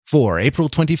For April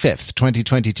 25th,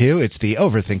 2022, it's the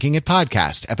Overthinking It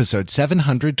podcast, episode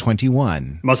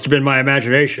 721. Must have been my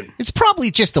imagination. It's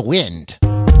probably just the wind.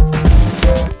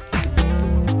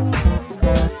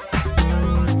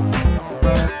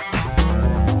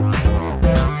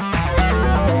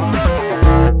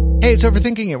 Hey, it's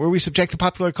Overthinking It, where we subject the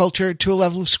popular culture to a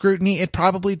level of scrutiny it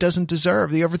probably doesn't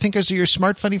deserve. The Overthinkers are your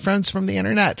smart, funny friends from the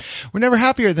internet. We're never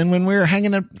happier than when we're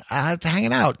hanging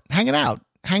out.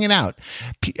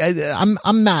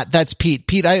 I'm Matt. That's Pete.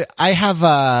 Pete, I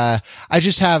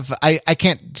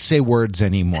can't say words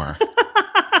anymore.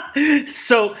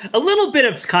 So a little bit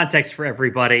of context for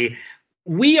everybody.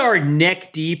 We are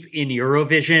neck deep in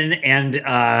Eurovision and,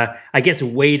 I guess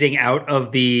wading out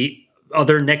of the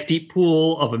other neck deep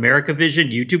pool of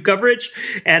Americavision YouTube coverage.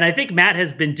 And I think Matt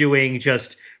has been doing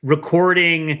just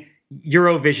recording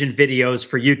Eurovision videos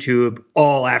for YouTube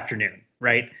all afternoon,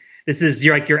 right? This is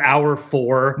your hour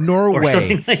 4.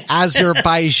 Norway, like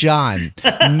Azerbaijan,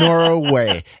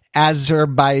 Norway,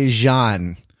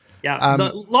 Azerbaijan. Yeah.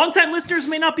 Longtime listeners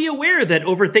may not be aware that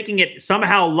Overthinking It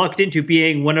somehow lucked into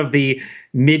being one of the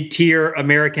mid-tier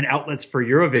American outlets for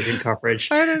Eurovision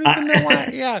coverage. I don't even know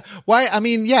why. Yeah. Why? I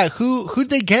mean, yeah.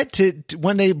 Who'd they get to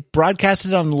when they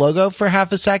broadcasted on the logo for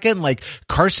half a second? Like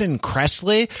Carson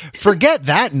Kressley? Forget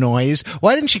that noise.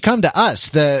 Why didn't she come to us?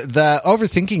 The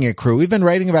Overthinking It crew. We've been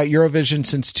writing about Eurovision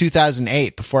since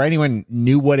 2008 before anyone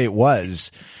knew what it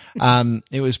was.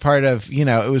 It was part of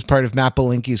Matt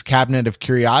Belinki's Cabinet of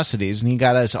Curiosities, and he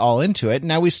got us all into it.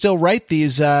 Now we still write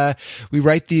these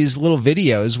little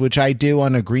videos, which I do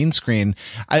on a green screen.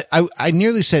 I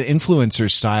nearly said influencer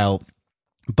style,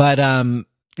 but,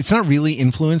 it's not really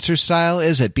influencer style,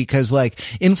 is it? Because like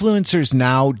influencers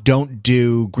now don't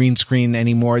do green screen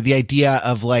anymore. The idea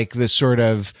of like this sort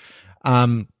of,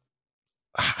 I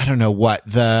don't know what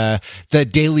the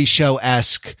Daily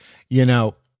Show-esque,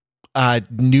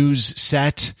 news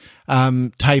set,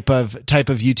 type of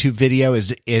YouTube video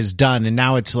is done. And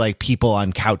now it's like people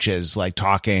on couches, like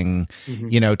talking,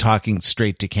 talking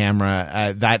straight to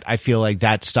camera. That I feel like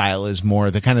that style is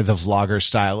more the kind of the vlogger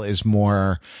style is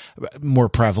more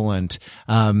prevalent,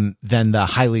 than the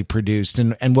highly produced.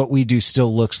 And what we do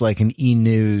still looks like an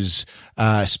E-News,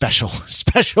 special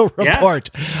report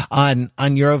on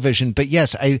Eurovision. But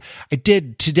yes, I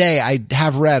did today. I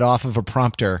have read off of a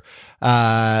prompter,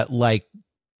 like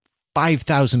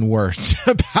 5,000 words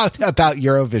about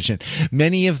Eurovision,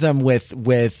 many of them with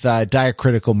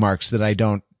diacritical marks that I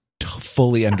don't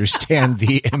fully understand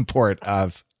the import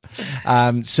of.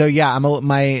 So yeah,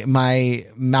 my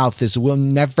mouth is, we're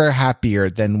never happier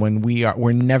than when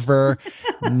we're never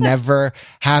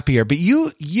happier. But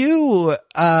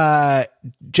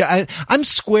I'm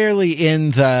squarely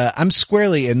in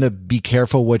the be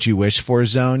careful what you wish for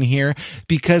zone here,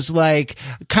 because like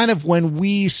kind of when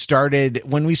we started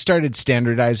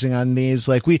standardizing on these,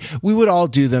 like we would all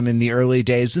do them in the early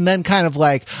days. And then kind of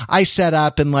like I set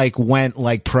up and like went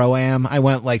like pro-am. I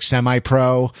went like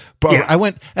semi-pro. Yeah. I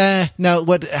went,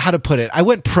 how to put it? I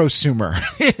went prosumer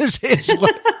is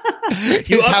what.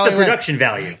 You upped the production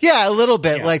value. Yeah, a little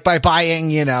bit, like by buying,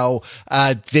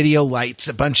 video lights,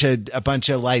 a bunch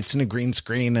of lights and a green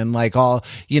screen and like all,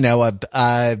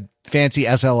 a fancy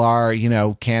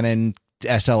SLR, Canon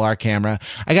SLR camera.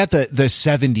 I got the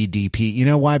 70 DP. You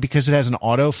know why? Because it has an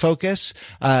autofocus.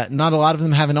 Not a lot of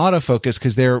them have an autofocus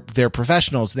because they're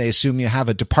professionals. They assume you have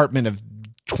a department of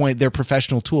 20, they're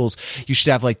professional tools. You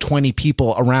should have like 20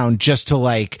 people around just to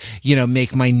like,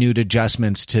 make minute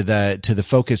adjustments to the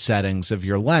focus settings of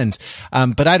your lens.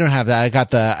 But I don't have that. I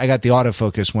got the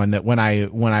autofocus one that when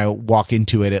I walk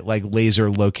into it, it like laser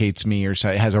locates me, or so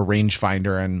it has a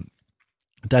rangefinder and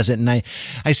does it. And I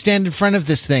stand in front of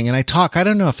this thing and I talk. I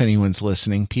don't know if anyone's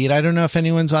listening, Pete. I don't know if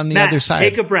anyone's on the other side.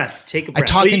 Take a breath. I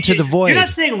talk into the void. You're not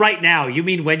saying right now. You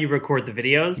mean when you record the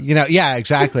videos? Yeah,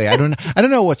 exactly. I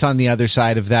don't know what's on the other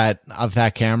side of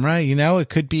that camera. It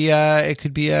could be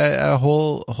a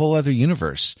whole other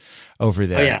universe over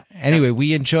there. Oh, yeah. Anyway,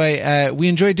 we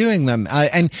enjoy doing them.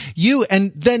 And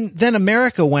then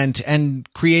America went and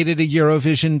created a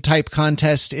Eurovision type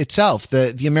contest itself,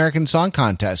 the American Song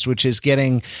Contest, which is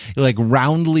getting like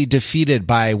roundly defeated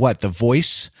by The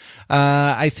Voice.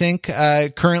 I think,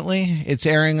 currently it's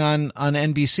airing on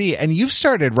NBC, and you've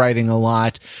started writing a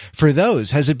lot for those.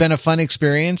 Has it been a fun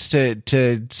experience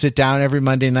to sit down every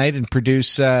Monday night and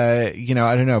produce,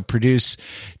 produce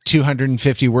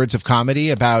 250 words of comedy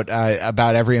about,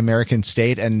 about every American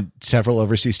state and several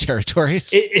overseas territories.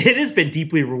 It has been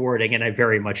deeply rewarding, and I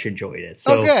very much enjoyed it.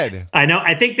 So good.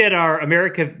 I think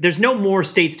that there's no more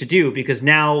states to do, because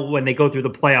now when they go through the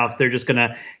playoffs, they're just going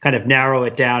to kind of narrow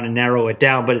it down,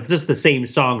 but it's just the same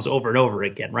songs over and over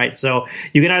again, right? So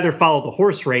you can either follow the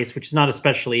horse race, which is not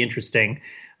especially interesting,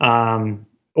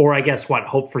 or I guess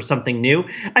hope for something new.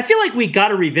 I feel like we got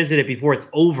to revisit it before it's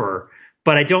over,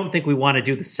 but I don't think we want to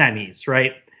do the semis,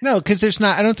 right? No, because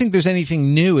I don't think there's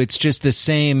anything new. It's just the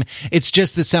same. It's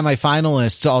just the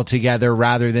semifinalists all together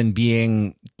rather than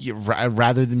being the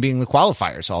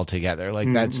qualifiers all together.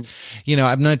 Like that's,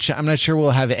 I'm not sure we'll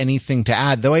have anything to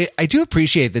add, though. I do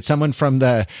appreciate that someone in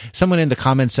the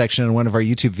comments section in one of our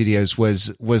YouTube videos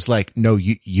was like, no,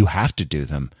 you have to do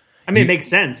them. I mean, it makes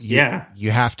sense. Yeah.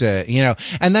 You have to,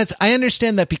 and I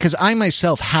understand that because I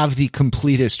myself have the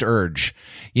completest urge,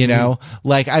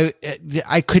 like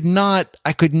I could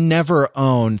never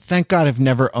own, thank God I've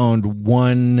never owned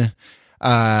one,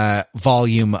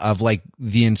 volume of like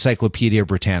the Encyclopedia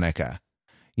Britannica.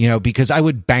 Because I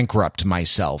would bankrupt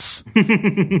myself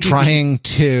trying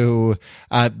to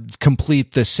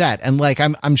complete the set. And like,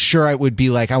 I'm sure I would be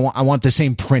like, I want the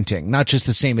same printing, not just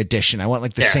the same edition. I want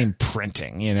like the same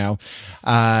printing, and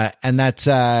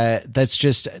that's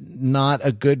just not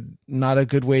a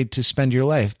good way to spend your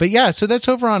life. But yeah, so that's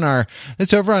over on our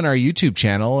YouTube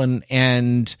channel,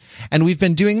 and we've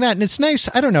been doing that, and it's nice.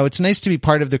 I don't know. It's nice to be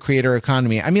part of the creator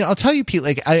economy. I mean, I'll tell you, Pete,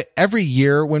 like every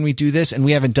year when we do this, and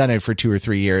we haven't done it for 2 or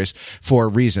 3 years for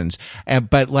reasons.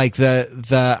 But like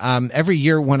every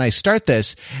year when I start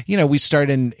this, we start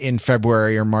in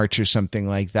February or March or something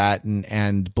like that.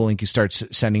 And Belinkie starts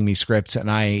sending me scripts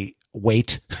and I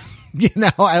wait.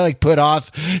 I like put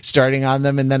off starting on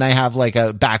them, and then I have like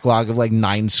a backlog of like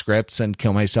 9 scripts and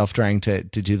kill myself trying to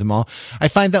do them all. I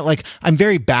find that like I'm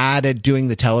very bad at doing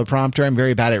the teleprompter. I'm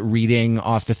very bad at reading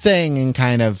off the thing, and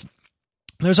kind of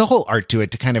there's a whole art to it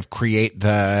to kind of create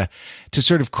the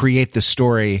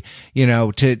story,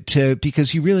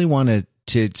 because you really want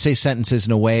to say sentences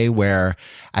in a way where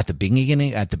at the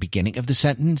beginning of the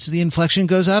sentence, the inflection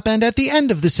goes up, and at the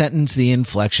end of the sentence, the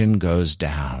inflection goes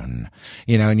down,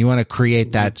 and you want to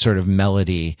create that sort of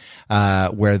melody,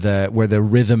 where the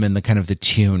rhythm and the kind of the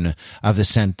tune of the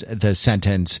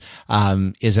sentence,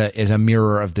 is a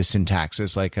mirror of the syntax,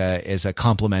 is a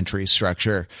complementary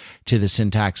structure to the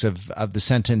syntax of the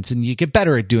sentence. And you get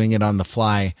better at doing it on the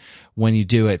fly when you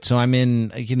do it. So I'm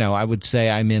in, I would say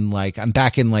I'm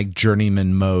back in like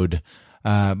journeyman mode.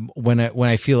 When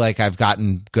I feel like I've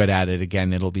gotten good at it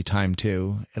again, it'll be time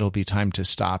to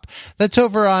stop. That's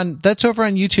over on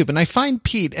YouTube. And I find,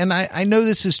 Pete, and I know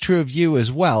this is true of you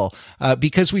as well,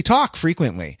 because we talk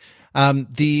frequently. I'm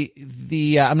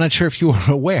not sure if you were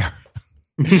aware,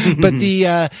 but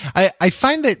I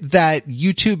find that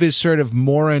YouTube is sort of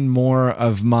more and more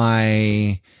of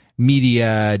my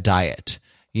media diet,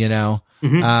 and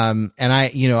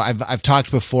I've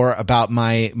talked before about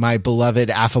my beloved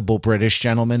affable British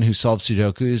gentleman who solves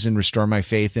Sudokus and restore my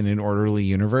faith in an orderly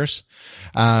universe.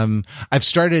 I've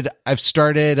started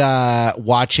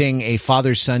watching a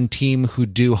father-son team who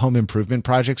do home improvement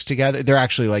projects together. They're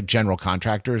actually like general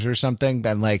contractors or something.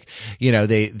 And like,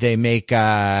 they make,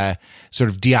 sort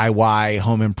of DIY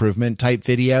home improvement type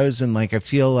videos. And like, I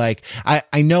feel like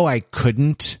I know I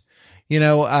couldn't,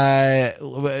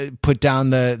 put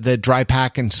down the dry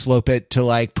pack and slope it to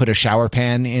like put a shower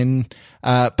pan in.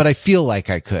 But I feel like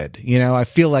I could, I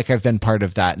feel like I've been part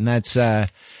of that. And that's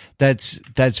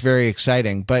very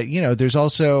exciting. But, there's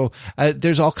also,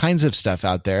 there's all kinds of stuff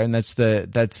out there. And that's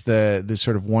the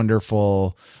sort of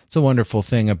wonderful, it's a wonderful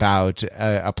thing about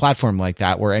a platform like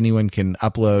that, where anyone can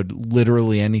upload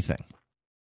literally anything.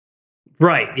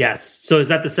 Right. Yes. So is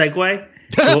that the segue?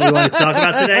 What we want to talk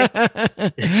about today?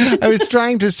 I was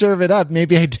trying to serve it up.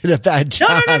 Maybe I did a bad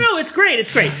job. No. It's great.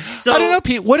 So I don't know,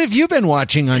 Pete. What have you been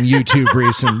watching on YouTube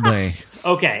recently?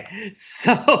 Okay,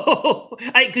 so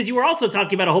because you were also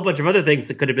talking about a whole bunch of other things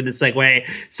that could have been the segue,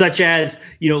 such as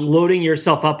loading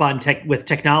yourself up on with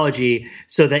technology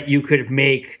so that you could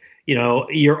make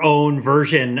your own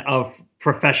version of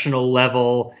professional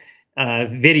level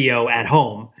video at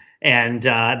home. And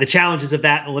the challenges of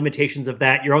that and the limitations of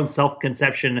that, your own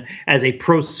self-conception as a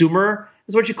prosumer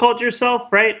is what you called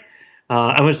yourself, right?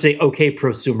 I want to say okay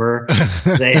prosumer.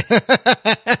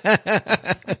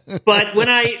 But when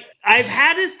I've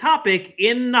had this topic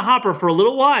in the hopper for a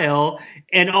little while,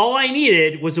 and all I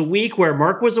needed was a week where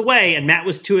Mark was away and Matt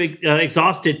was too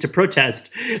exhausted to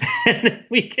protest. And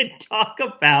we could talk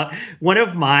about one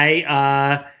of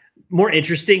my more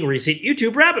interesting recent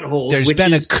YouTube rabbit holes. There's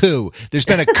been a coup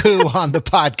on the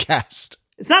podcast.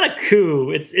 It's not a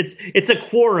coup. It's a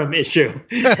quorum issue,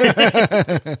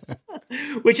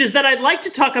 which is that I'd like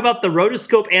to talk about the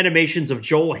rotoscope animations of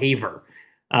Joel Haver,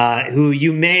 who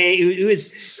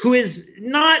is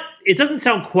not. It doesn't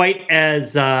sound quite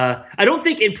as. I don't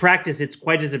think in practice it's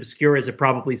quite as obscure as it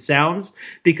probably sounds,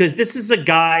 because this is a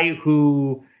guy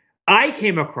who I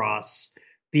came across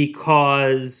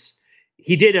because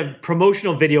he did a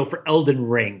promotional video for Elden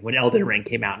Ring when Elden Ring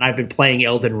came out, and I've been playing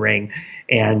Elden Ring,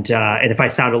 and if I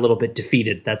sound a little bit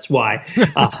defeated, that's why.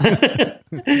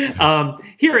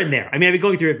 Here and there. I mean, I've been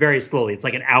going through it very slowly. It's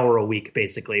like an hour a week,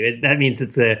 basically. That means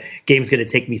the game's going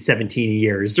to take me 17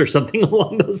 years or something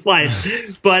along those lines.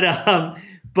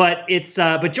 But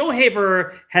Joel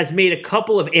Haver has made a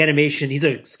couple of animation. He's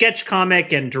a sketch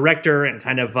comic and director, and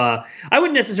kind of I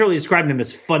wouldn't necessarily describe him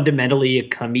as fundamentally a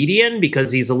comedian,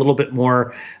 because he's a little bit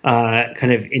more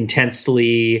kind of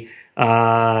intensely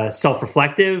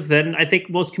self-reflective than I think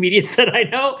most comedians that I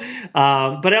know.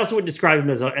 But I also would describe him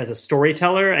as a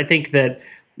storyteller. I think that,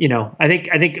 I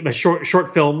think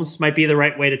short films might be the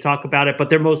right way to talk about it, but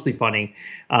they're mostly funny.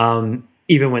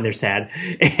 Even when they're sad.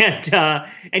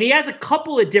 And he has a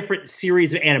couple of different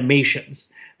series of animations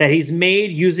that he's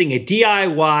made using a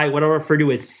DIY, what I refer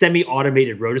to as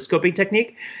semi-automated rotoscoping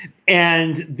technique.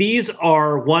 And these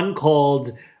are one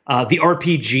called the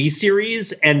RPG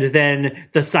series and then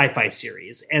the sci-fi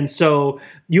series. And so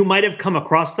you might have come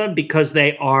across them because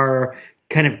they are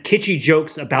kind of kitschy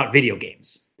jokes about video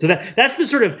games. So that's the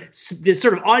sort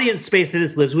of audience space that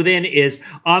this lives within, is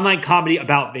online comedy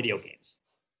about video games.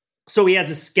 So he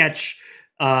has a sketch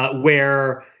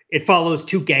where it follows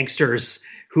two gangsters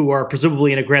who are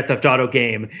presumably in a Grand Theft Auto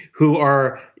game, who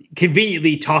are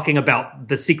conveniently talking about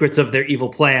the secrets of their evil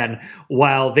plan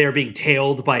while they're being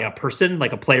tailed by a person,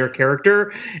 like a player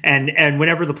character. And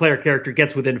whenever the player character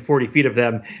gets within 40 feet of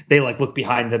them, they look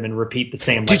behind them and repeat the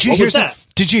same. Did you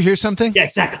hear something? Yeah,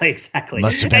 exactly.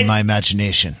 Must have been my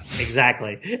imagination.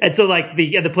 Exactly. And so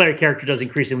the player character does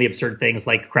increasingly absurd things,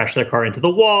 like crash their car into the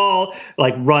wall,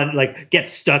 get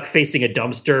stuck facing a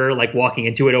dumpster, walking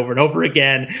into it over and over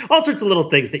again, all sorts of little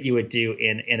things that you would do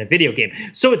in a video game.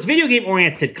 So it's video game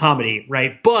oriented comedy,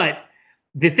 right? But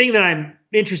the thing that I'm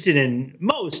interested in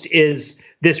most is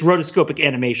this rotoscopic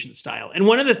animation style. And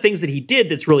one of the things that he did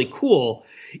that's really cool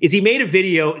is he made a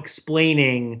video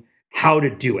explaining how to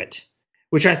do it,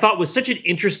 which I thought was such an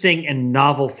interesting and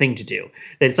novel thing to do.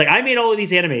 That it's like, I made all of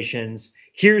these animations,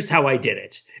 here's how I did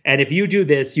it. And if you do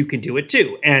this, you can do it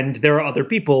too. And there are other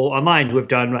people online who have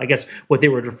done, I guess, what they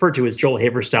would refer to as Joel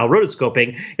Haver style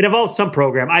rotoscoping. It involves some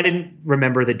program. I didn't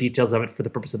remember the details of it for the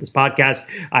purpose of this podcast.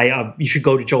 You should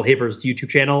go to Joel Haver's YouTube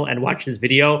channel and watch his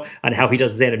video on how he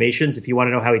does his animations if you want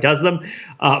to know how he does them.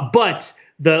 But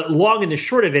the long and the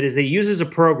short of it is that he uses a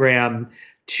program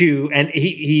and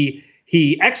he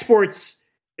exports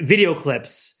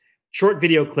short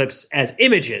video clips as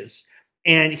images.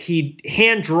 And he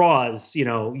hand draws,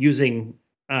 using,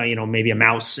 maybe a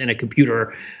mouse and a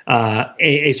computer,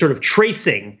 a sort of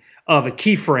tracing of a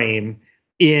keyframe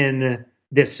in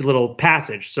this little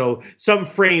passage. So some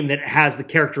frame that has the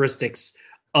characteristics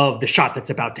of the shot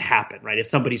that's about to happen, right? If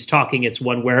somebody's talking, it's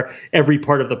one where every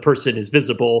part of the person is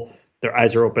visible. Their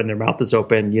eyes are open, their mouth is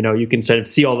open. You can sort of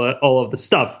see all of the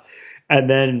stuff, and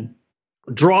then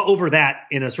draw over that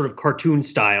in a sort of cartoon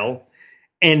style.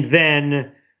 And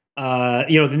then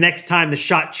the next time the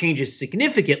shot changes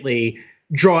significantly,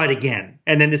 draw it again.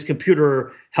 And then this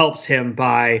computer helps him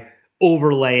by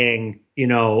overlaying,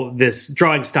 this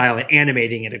drawing style and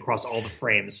animating it across all the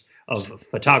frames of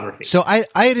photography. So I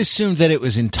had assumed that it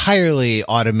was entirely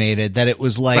automated, that it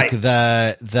was like right.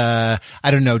 the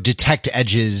I don't know, detect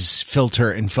edges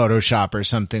filter in Photoshop or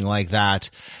something like that,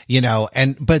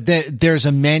 but there's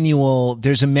a manual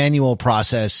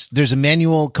process, there's a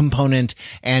manual component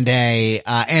and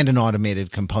an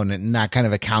automated component, and that kind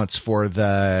of accounts for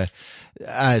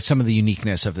some of the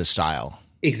uniqueness of the style.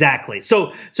 Exactly.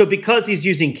 So because he's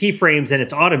using keyframes and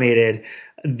it's automated,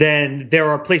 then there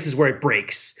are places where it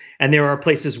breaks. And there are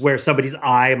places where somebody's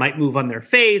eye might move on their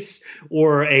face,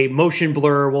 or a motion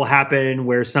blur will happen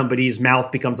where somebody's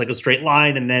mouth becomes like a straight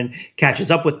line and then catches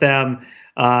up with them.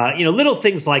 Little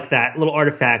things like that, little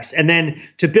artifacts. And then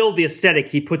to build the aesthetic,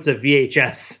 he puts a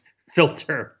VHS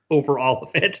filter over all of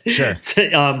it. Sure.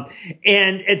 So,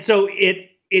 and so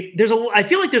I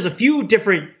feel like there's a few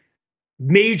different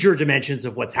major dimensions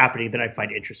of what's happening that I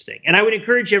find interesting. And I would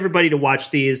encourage everybody to watch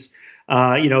these. The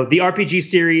RPG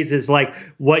series is like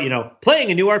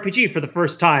playing a new RPG for the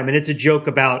first time. And it's a joke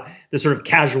about the sort of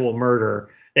casual murder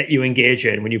that you engage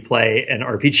in when you play an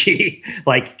RPG,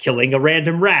 like killing a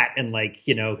random rat and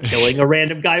killing a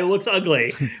random guy who looks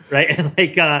ugly. Right. And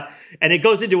and it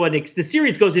goes into the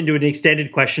series goes into an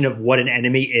extended question of what an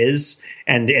enemy is,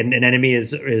 and an enemy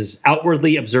is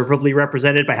outwardly observably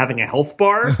represented by having a health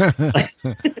bar.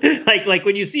 like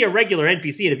when you see a regular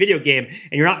NPC in a video game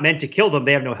and you're not meant to kill them,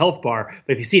 they have no health bar.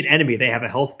 But if you see an enemy, they have a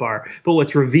health bar. But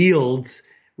what's revealed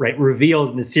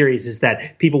in the series is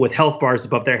that people with health bars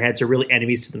above their heads are really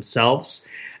enemies to themselves.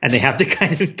 And they have to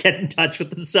kind of get in touch with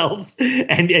themselves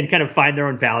and kind of find their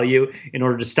own value in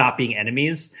order to stop being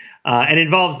enemies. And it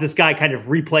involves this guy kind of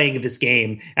replaying this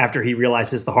game after he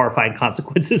realizes the horrifying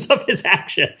consequences of his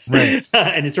actions. Right.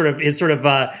 And his sort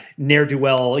of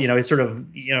ne'er-do-well, his sort of,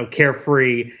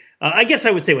 carefree, I guess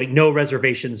I would say like no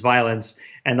reservations violence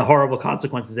and the horrible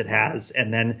consequences it has.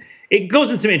 And then it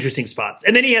goes in some interesting spots.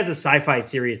 And then he has a sci-fi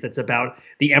series that's about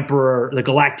the emperor, the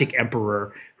galactic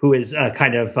emperor, who is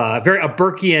kind of a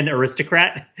Burkean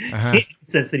aristocrat in the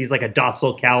sense that he's like a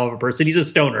docile cow of a person. He's a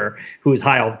stoner who is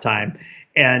high all the time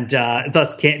and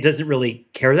thus doesn't really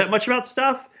care that much about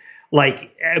stuff. But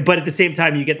at the same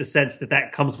time, you get the sense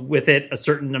that comes with it a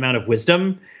certain amount of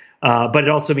wisdom. But it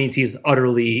also means he's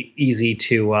utterly easy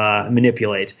to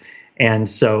manipulate. And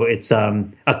so it's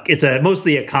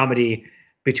mostly a comedy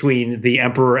between the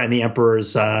emperor and the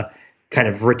emperor's kind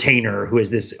of retainer, who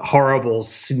is this horrible,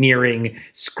 sneering,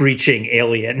 screeching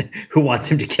alien who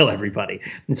wants him to kill everybody.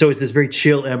 And so it's this very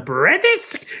chill emperor, and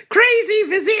this crazy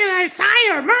vizier,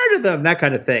 sire, murder them, that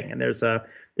kind of thing. And there's a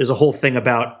whole thing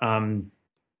about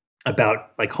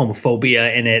like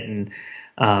homophobia in it. And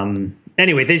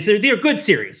anyway, they're good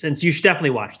series, and so you should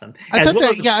definitely watch them. I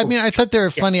thought they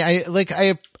were funny.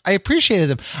 I appreciated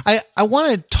them. I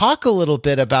want to talk a little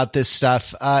bit about this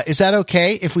stuff. Is that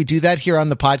okay if we do that here on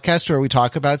the podcast where we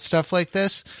talk about stuff like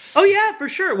this? Oh yeah, for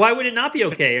sure. Why would it not be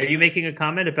okay? Are you making a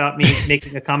comment about me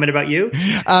making a comment about you?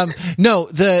 No,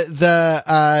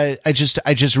 I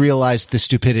just realized the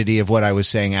stupidity of what I was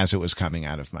saying as it was coming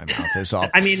out of my mouth is all.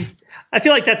 I mean, I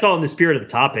feel like that's all in the spirit of the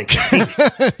topic.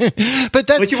 But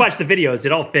that's, once you watch the videos,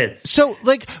 it all fits. So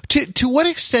like to what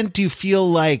extent do you feel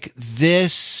like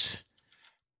this,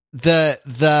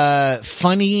 the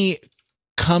funny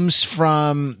comes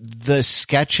from the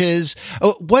sketches?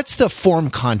 Oh, what's the form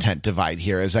content divide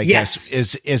here? I guess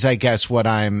what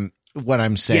I'm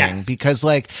saying, yes. Because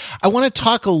like, I want to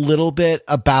talk a little bit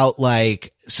about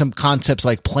like some concepts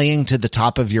like playing to the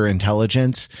top of your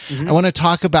intelligence. Mm-hmm. I want to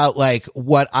talk about like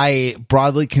what I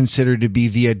broadly consider to be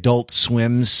the Adult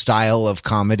Swim style of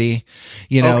comedy,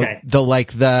 okay.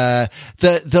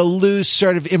 the loose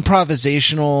sort of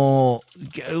improvisational,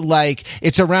 like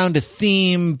it's around a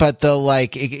theme, but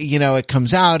it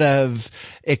comes out of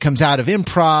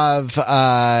improv,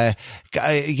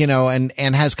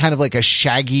 and has kind of like a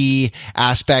shaggy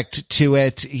aspect to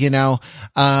it,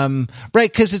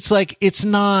 right. 'Cause it's like, it's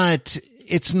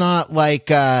not like,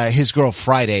 His Girl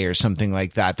Friday or something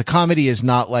like that. The comedy is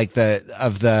not like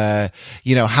the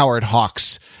Howard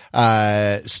Hawks,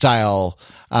 style,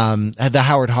 the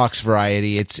Howard Hawks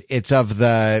variety. It's of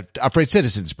the Upright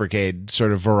Citizens Brigade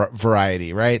sort of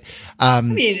variety, right? I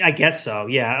mean, I guess so.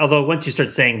 Yeah. Although once you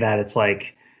start saying that, it's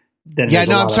like,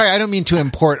 I'm sorry. I don't mean to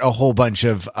import a whole bunch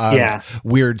of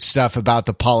weird stuff about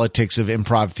the politics of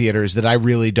improv theaters that I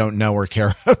really don't know or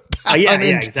care about.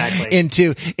 Exactly.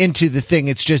 Into the thing.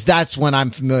 It's just, that's one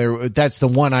I'm familiar with. That's the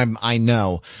one I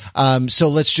know. So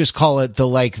let's just call it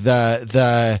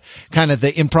the kind of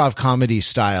the improv comedy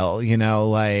style,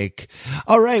 like,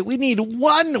 all right, we need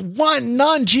one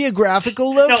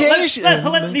non-geographical location.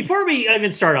 Before we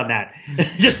even start on that,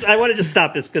 I want to just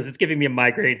stop this because it's giving me a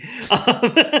migraine.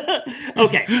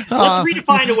 Okay, let's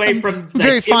redefine away from. I'm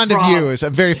very fond of you.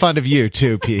 I'm very fond of you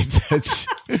too, Pete. That's,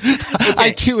 okay.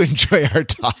 I too enjoy our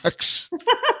talks.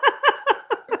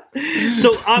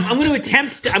 So I'm going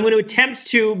to attempt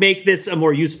to make this a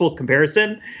more useful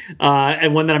comparison,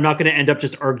 and one that I'm not going to end up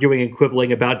just arguing and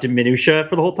quibbling about minutia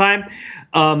for the whole time.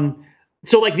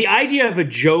 So like the idea of a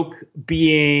joke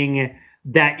being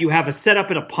that you have a setup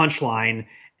and a punchline,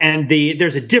 and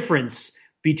there's a difference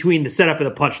between the setup and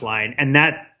the punchline, and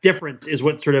that difference is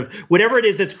what sort of whatever it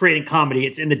is that's creating comedy,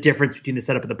 it's in the difference between the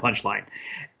setup and the punchline.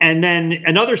 And then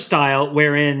another style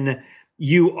wherein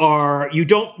you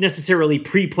don't necessarily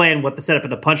pre-plan what the setup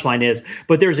and the punchline is,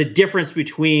 but there's a difference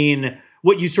between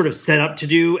what you sort of set up to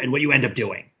do and what you end up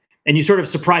doing, and you sort of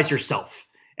surprise yourself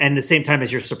and the same time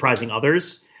as you're surprising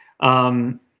others.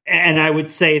 And I would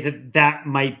say that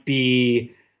might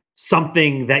be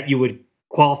something that you would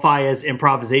qualify as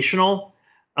improvisational.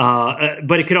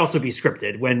 But it could also be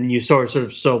scripted when you sort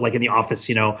of like in The Office,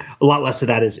 a lot less of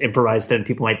that is improvised than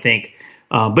people might think.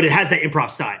 But it has that improv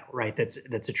style, right? That's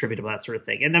attributable, that sort of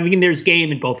thing. And I mean, there's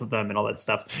game in both of them and all that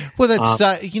stuff. Well, that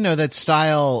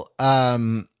style,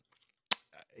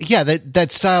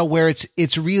 that style where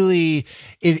it's really,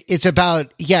 it's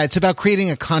about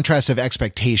creating a contrast of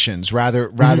expectations rather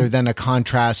than a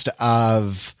contrast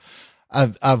of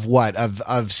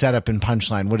setup and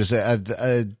punchline. What is it?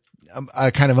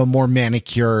 A kind of a more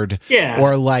manicured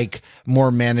or like more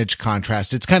managed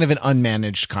contrast. It's kind of an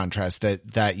unmanaged contrast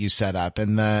that you set up,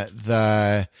 and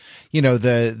the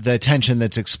tension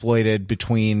that's exploited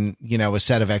between, a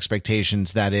set of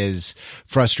expectations that is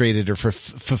frustrated or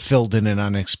fulfilled in an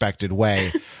unexpected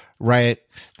way. Right.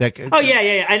 Oh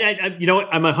yeah. I you know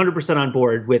what? I'm 100% on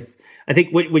board with, I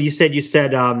think what you said,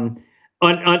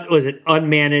 was it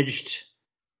unmanaged,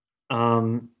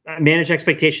 managed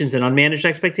expectations and unmanaged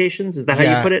expectations. Is that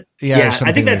how you put it? Yeah.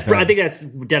 I think that's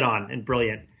dead on and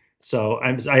brilliant. So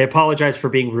I apologize for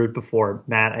being rude before,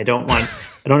 Matt. I don't want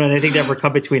anything to ever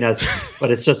come between us,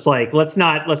 but it's just like, let's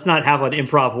not have an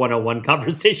improv 101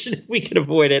 conversation if we can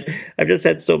avoid it. I've just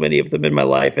had so many of them in my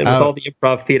life. And with all the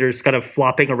improv theaters kind of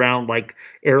flopping around like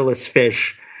airless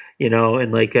fish,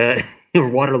 and like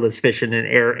waterless fish in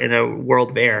a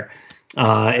world of air.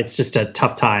 It's just a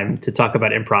tough time to talk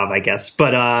about improv, I guess.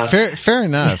 But fair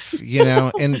enough.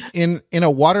 In a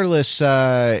waterless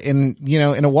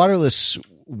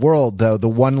world, though, the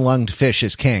one-lunged fish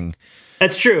is king.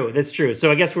 That's true.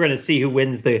 So I guess we're going to see who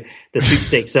wins the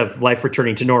sweepstakes of life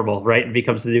returning to normal, right? And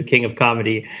becomes the new king of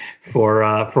comedy for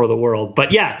the world.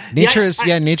 But nature is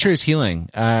healing. Nature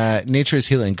is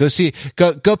healing. Go pay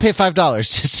 $5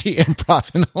 to see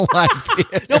improv in a live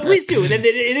theater. No, please do. And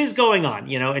it is going on,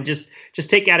 and just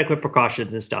take adequate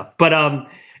precautions and stuff. But and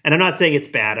I'm not saying it's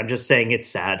bad. I'm just saying it's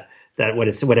sad that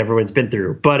what everyone's been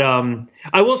through. But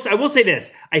I will say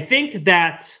this. I think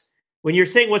that when you're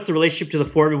saying what's the relationship to the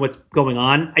form and what's going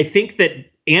on, I think that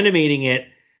animating it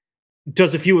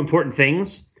does a few important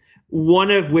things. One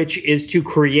of which is to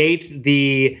create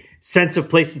the sense of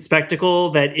place and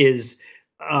spectacle that is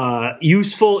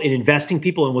useful in investing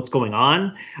people in what's going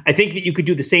on. I think that you could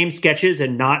do the same sketches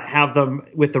and not have them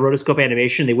with the rotoscope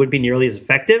animation. They wouldn't be nearly as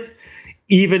effective,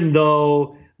 even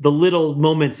though the little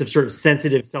moments of sort of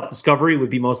sensitive self-discovery would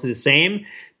be mostly the same,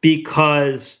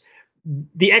 because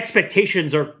the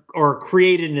expectations are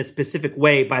created in a specific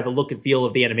way by the look and feel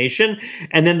of the animation.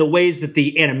 And then the ways that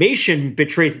the animation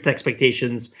betrays its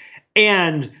expectations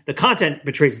and the content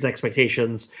betrays its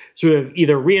expectations sort of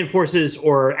either reinforces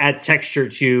or adds texture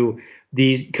to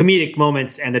the comedic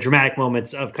moments and the dramatic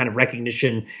moments of kind of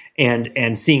recognition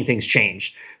and seeing things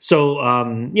change. So,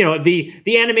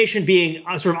 the animation being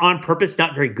sort of on purpose,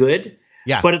 not very good.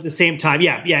 Yeah. But at the same time,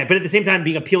 but at the same time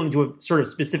being appealing to a sort of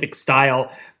specific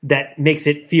style that makes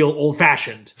it feel old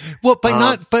fashioned. Well,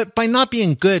 by not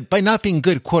being good,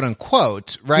 quote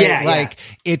unquote, right?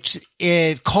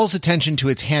 It calls attention to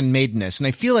its handmaidenness. And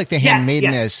I feel like the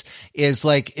handmaidenness is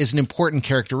an important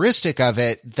characteristic of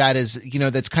it. That is,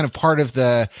 that's kind of part of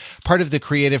the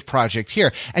creative project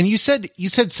here. And you said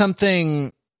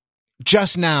something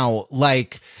just now,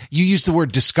 like you used the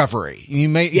word discovery. You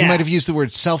might have used the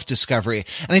word self-discovery.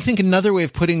 And I think another way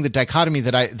of putting the dichotomy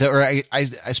I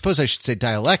suppose I should say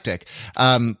dialectic.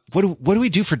 What do we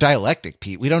do for dialectic,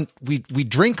 Pete? We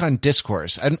drink on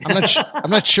discourse. I'm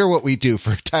not sure what we do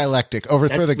for dialectic.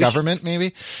 Overthrow the government,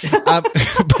 maybe.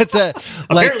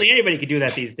 Apparently anybody could do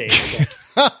that these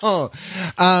days. I'll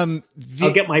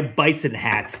get my bison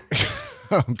hat.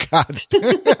 Oh God.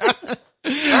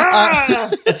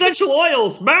 Essential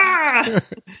oils.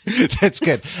 That's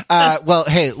good. Well,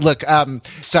 hey, look,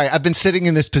 sorry, I've been sitting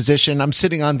in this position. I'm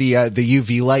sitting on the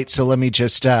UV light. So let me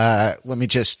just,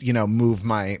 move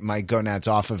my gonads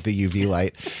off of the UV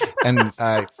light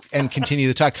and continue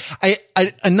the talk.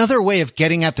 Another way of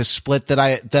getting at the split that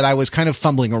I was kind of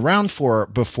fumbling around for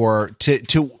before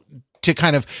to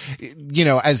kind of,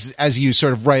 as you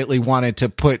sort of rightly wanted to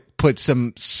put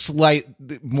some slight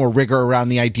more rigor around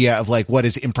the idea of like what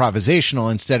is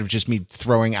improvisational instead of just me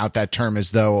throwing out that term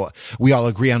as though we all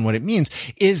agree on what it means,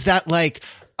 is that like,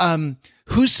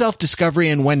 whose self-discovery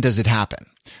and when does it happen?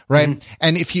 Right. Mm-hmm.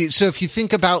 And if you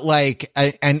think about like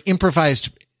an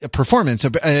improvised performance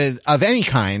of any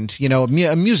kind, a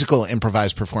musical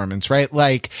improvised performance, right?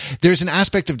 Like there's an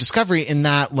aspect of discovery in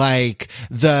that, like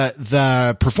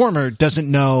the performer doesn't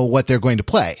know what they're going to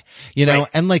play, right.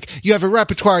 And like you have a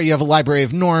repertoire, you have a library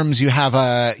of norms, you have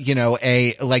a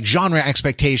like genre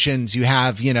expectations, you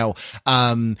have,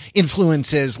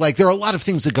 influences. Like there are a lot of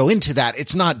things that go into that.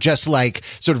 It's not just like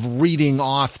sort of reading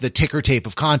off the ticker tape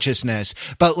of consciousness,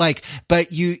 but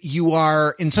you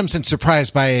are in some sense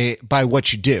surprised by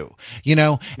what you do.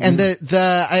 And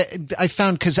I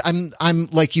found, cause I'm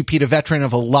like you, Pete, a veteran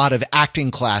of a lot of acting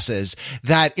classes,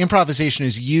 that improvisation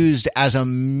is used as a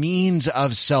means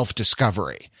of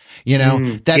self-discovery. You know,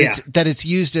 that it's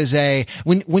used as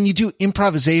when you do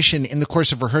improvisation in the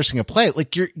course of rehearsing a play,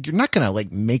 like you're not going to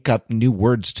like make up new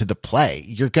words to the play.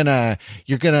 You're going to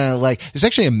like, there's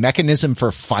actually a mechanism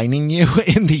for fining you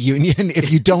in the union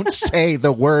if you don't say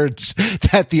the words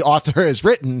that the author has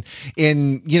written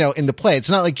in the play. It's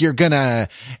not like you're going to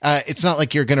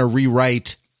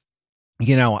rewrite,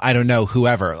 I don't know,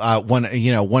 whoever, one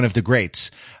of the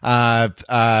greats, Tom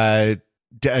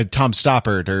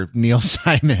Stoppard or Neil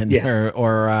Simon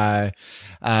or I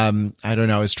don't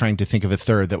know. I was trying to think of a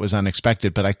third that was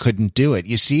unexpected, but I couldn't do it.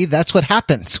 You see, that's what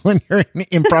happens when you're in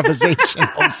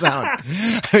improvisational sound.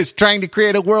 I was trying to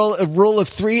create a rule of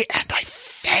three and I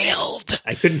failed.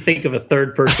 I couldn't think of a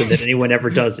third person that anyone ever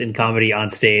does in comedy on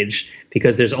stage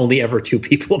because there's only ever two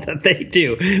people that they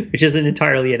do, which isn't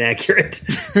entirely inaccurate.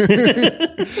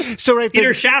 So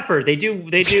Peter Schaffer, they do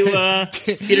Peter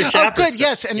Schaffer. Oh, good.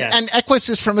 Yes. And Equus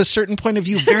is from a certain point of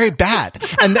view very bad.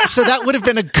 And so that would have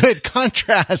been a good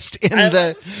contrast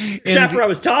Schaffer I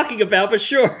was talking about, but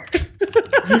sure.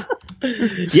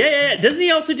 Yeah. Doesn't he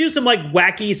also do some like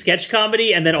wacky sketch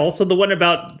comedy and then also the one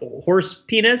about horse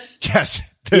penis? Yes.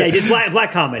 Yeah, he did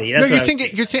black comedy. That's no, you're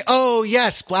thinking. Oh,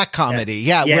 yes, black comedy.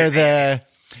 Yeah, where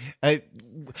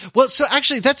well, so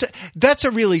actually, that's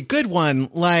a really good one.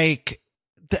 like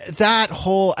that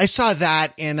whole. I saw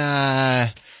that in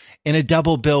a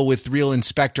double bill with Real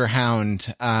Inspector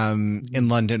Hound in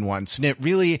London once, and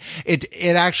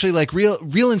it actually like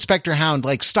Real Inspector Hound,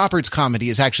 like Stoppard's comedy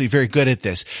is actually very good at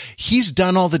this. He's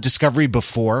done all the discovery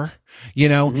before.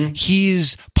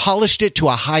 He's polished it to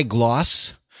a high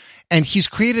gloss. And he's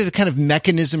created a kind of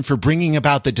mechanism for bringing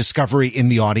about the discovery in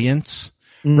the audience.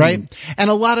 Right. And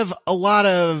a lot of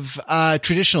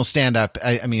traditional stand-up.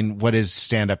 I mean, what is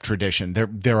stand-up tradition?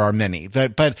 There are many,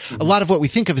 but a lot of what we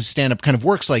think of as stand-up kind of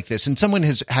works like this. And someone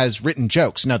has written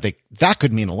jokes. Now that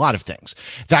could mean a lot of things.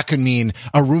 That could mean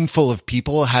a room full of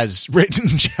people has written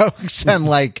jokes and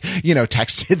like,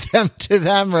 texted them to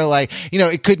them, or like,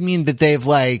 it could mean that they've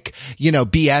like,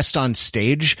 BS'd on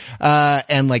stage,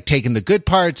 and like taken the good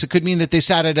parts. It could mean that they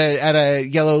sat at a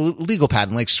yellow legal pad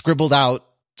and like scribbled out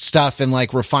stuff and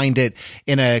like refined it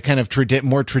in a kind of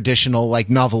more traditional, like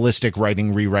novelistic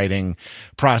rewriting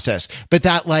process. But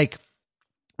that like,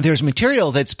 there's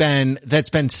material that's been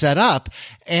set up,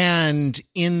 and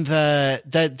in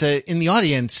the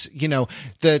audience,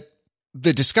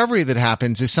 the discovery that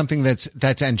happens is something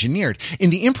that's engineered in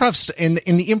the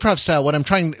improv style. What I'm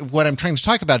trying to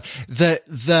talk about,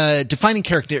 the defining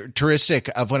characteristic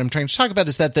of what I'm trying to talk about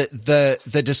is that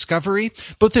the discovery,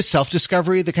 both the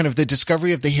self-discovery, the kind of the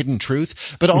discovery of the hidden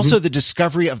truth, but also the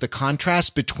discovery of the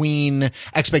contrast between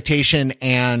expectation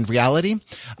and reality,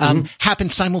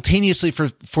 happens simultaneously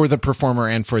for the performer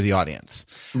and for the audience.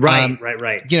 Right.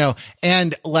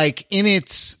 And like in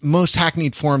its most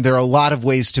hackneyed form, there are a lot of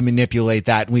ways to manipulate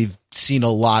that. And we've seen a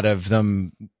lot of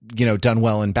them, done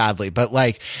well and badly. But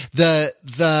like the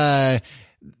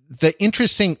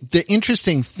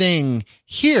interesting thing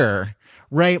here,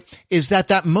 right, is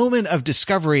that moment of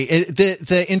discovery,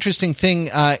 the interesting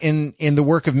thing, in the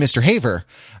work of Mr. Haver,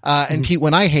 and Pete,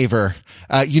 when I Haver,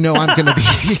 I'm going to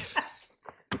be,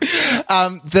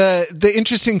 the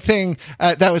interesting thing,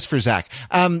 that was for Zach.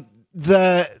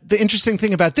 The interesting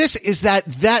thing about this is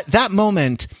that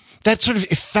moment, that sort of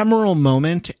ephemeral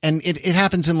moment, and it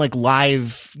happens in like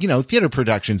live, theater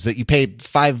productions that you pay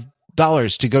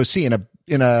 $5 to go see in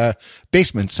a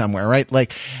basement somewhere, right?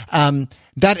 Like,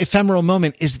 that ephemeral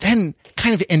moment is then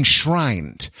kind of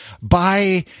enshrined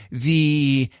by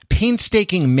the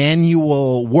painstaking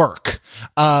manual work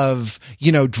of,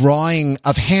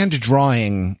 hand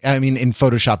drawing. I mean, in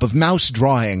Photoshop, of mouse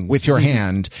drawing with your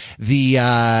hand, the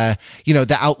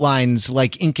outlines,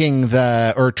 like inking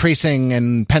or tracing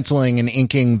and penciling and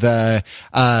inking the,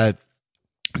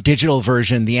 digital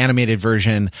version, the animated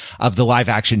version of the live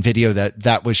action video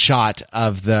that was shot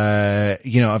of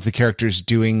the characters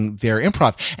doing their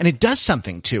improv. And it does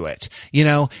something to it.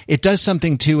 It does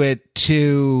something to it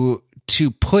to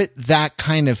put that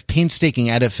kind of painstaking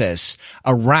edifice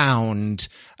around,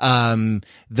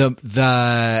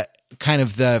 the kind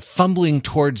of the fumbling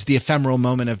towards the ephemeral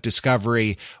moment of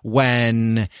discovery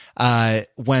when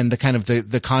the kind of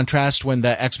the contrast, when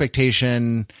the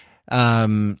expectation,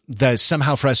 the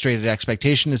somehow frustrated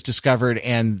expectation is discovered,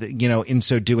 and in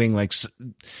so doing, like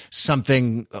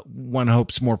something one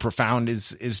hopes more profound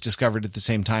is discovered at the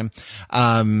same time,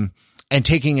 and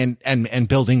taking and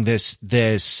building this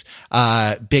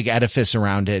big edifice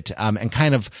around it, and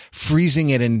kind of freezing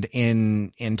it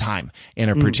in time in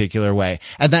a particular way.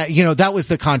 And that was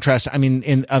the contrast, I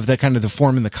mean, of the kind of the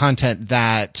form and the content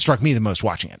that struck me the most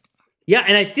watching it. Yeah,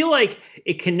 and I feel like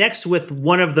it connects with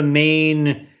one of the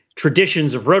main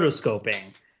traditions of rotoscoping,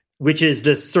 which is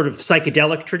this sort of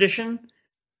psychedelic tradition.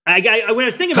 When I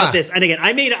was thinking about this, and again,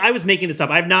 I was making this up.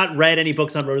 I've not read any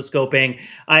books on rotoscoping.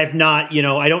 I've not,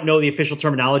 I don't know the official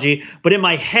terminology, but in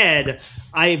my head,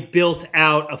 I built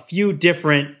out a few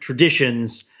different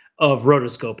traditions of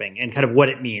rotoscoping and kind of what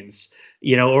it means,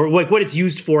 or like what it's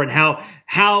used for and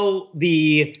how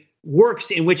the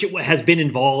works in which it has been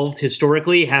involved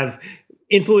historically have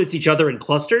influenced each other in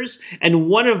clusters. And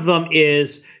one of them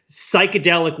is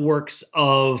psychedelic works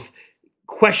of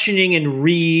questioning and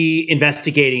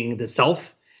re-investigating the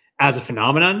self as a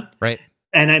phenomenon. Right.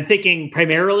 And I'm thinking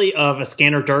primarily of A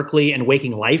Scanner Darkly and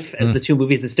Waking Life as the two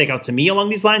movies that stick out to me along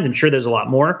these lines. I'm sure there's a lot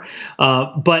more.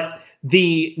 But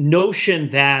the notion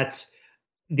that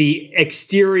the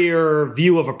exterior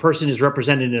view of a person is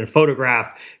represented in a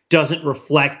photograph doesn't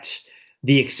reflect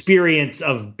the experience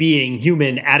of being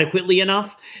human adequately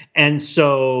enough. And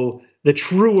so the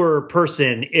truer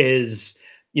person is,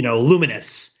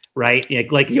 luminous, right?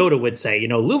 Like Yoda would say,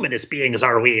 luminous beings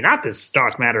are we, not this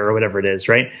dark matter or whatever it is,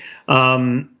 right?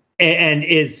 And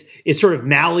is sort of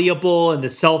malleable, and the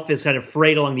self is kind of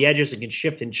frayed along the edges and can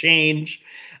shift and change.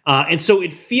 And so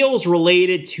it feels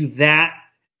related to that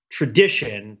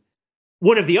tradition.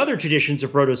 One of the other traditions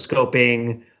of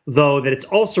rotoscoping, though, that it's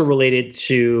also related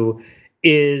to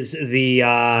is the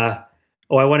I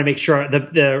want to make sure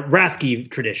the Rathke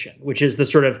tradition, which is the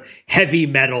sort of heavy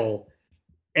metal,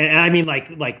 and I mean like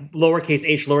lowercase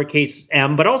h, lowercase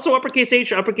m, but also uppercase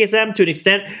h, uppercase m to an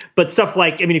extent. But stuff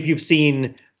like, if you've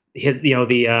seen his, the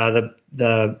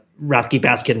Rathke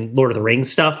Baskin Lord of the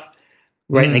Rings stuff,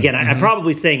 right? And again, I'm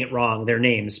probably saying it wrong, their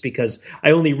names, because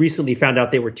I only recently found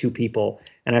out they were two people,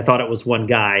 and I thought it was one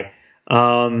guy.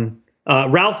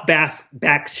 Ralph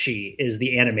Bakshi is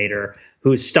the animator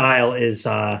whose style is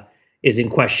in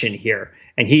question here,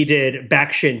 and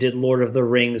Bakshin did Lord of the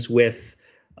Rings with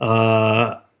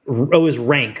it was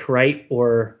Rank, right?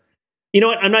 Or you know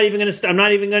what? I'm not even going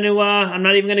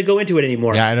to go into it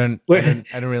anymore. Yeah, I don't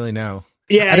really know.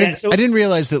 Yeah, I didn't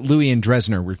realize that Louis and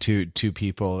Dresner were two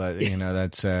people. That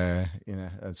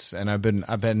that's and I've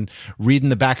been reading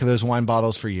the back of those wine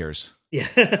bottles for years. Yeah,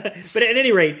 but at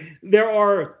any rate,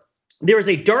 there is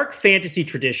a dark fantasy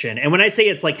tradition, and when I say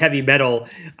it's like heavy metal,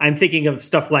 I'm thinking of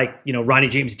stuff like Ronnie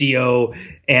James Dio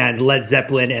and Led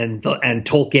Zeppelin and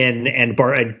Tolkien and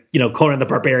Conan the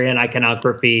Barbarian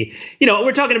iconography.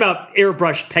 We're talking about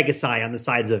airbrushed Pegasi on the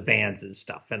sides of vans and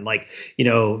stuff, and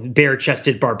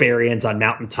bare-chested barbarians on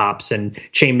mountaintops and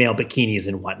chainmail bikinis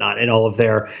and whatnot, and all of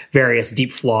their various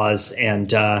deep flaws and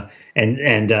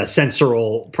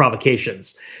sensorial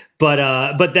provocations. But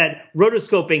that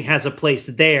rotoscoping has a place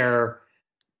there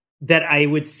that I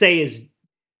would say is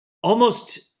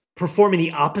almost performing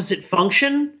the opposite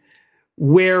function,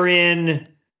 wherein,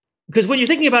 because when you're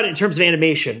thinking about it in terms of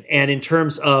animation and in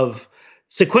terms of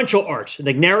sequential art,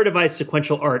 like narrativized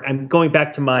sequential art, I'm going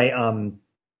back to my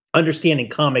understanding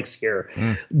comics here.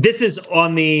 This is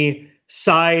on the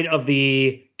side of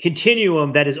the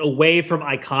continuum that is away from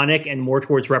iconic and more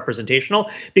towards representational.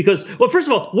 Because, well, first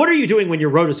of all, what are you doing when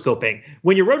you're rotoscoping?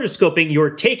 When you're rotoscoping, you're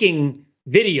taking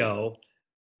video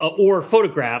or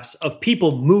photographs of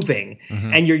people moving,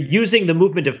 and you're using the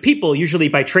movement of people, usually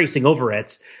by tracing over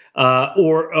it,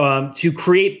 or to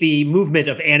create the movement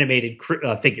of animated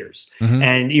figures.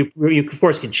 And you of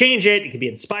course can change it. You can be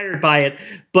inspired by it,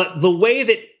 but the way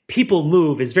that people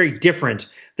move is very different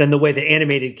than the way that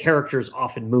animated characters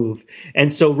often move.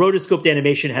 And so rotoscoped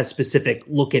animation has specific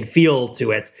look and feel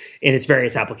to it in its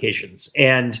various applications.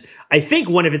 And I think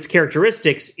one of its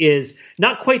characteristics is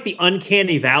not quite the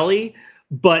uncanny valley,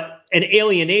 but an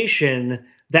alienation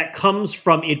that comes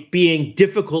from it being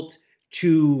difficult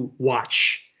to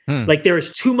watch. Like there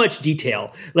is too much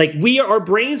detail. Like our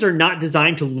brains are not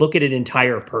designed to look at an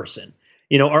entire person.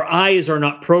 Our eyes are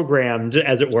not programmed,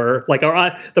 as it were. Like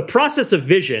the process of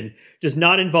vision does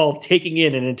not involve taking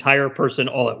in an entire person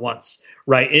all at once,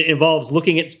 right? It involves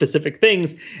looking at specific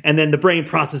things, and then the brain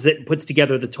processes it and puts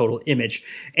together the total image.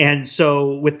 And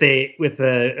so with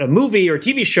a movie or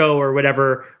TV show or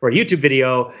whatever, or a YouTube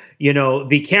video,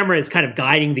 the camera is kind of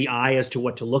guiding the eye as to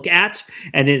what to look at,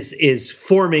 and is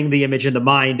forming the image in the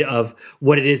mind of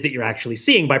what it is that you're actually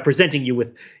seeing by presenting you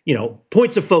with,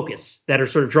 points of focus that are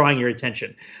sort of drawing your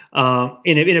attention.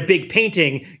 In a big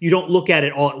painting, you don't look at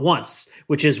it all at once,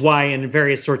 which is why in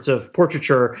various sorts of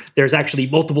portraiture, there's actually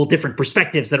multiple different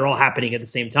perspectives that are all happening at the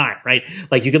same time, right?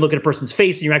 Like you can look at a person's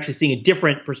face and you're actually seeing a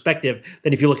different perspective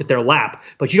than if you look at their lap,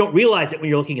 but you don't realize it when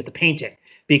you're looking at the painting,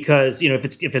 because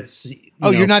if it's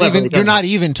you're not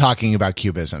even talking about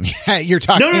cubism. You're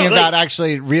talking about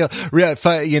actually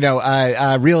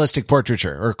realistic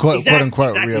portraiture, or quote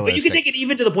unquote realistic. But you can take it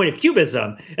even to the point of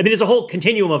cubism. I mean, there's a whole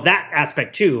continuum of that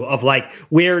aspect too, of like,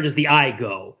 where does the eye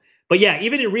go? But yeah,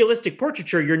 even in realistic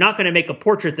portraiture, you're not going to make a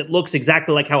portrait that looks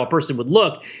exactly like how a person would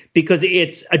look, because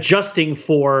it's adjusting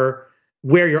for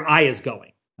where your eye is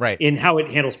going, right, in how it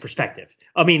handles perspective.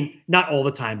 I mean, not all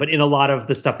the time, but in a lot of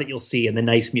the stuff that you'll see in the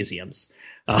nice museums.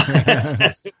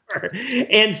 As it were.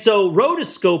 And so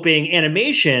rotoscoping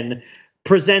animation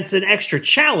presents an extra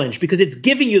challenge because it's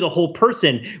giving you the whole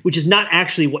person, which is not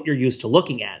actually what you're used to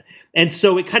looking at. And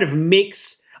so it kind of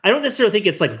makes, I don't necessarily think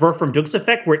it's like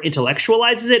Würfel-Dunks-Effekt where it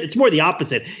intellectualizes it. It's more the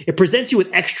opposite. It presents you with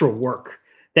extra work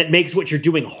that makes what you're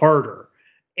doing harder.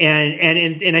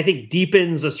 And I think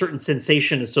deepens a certain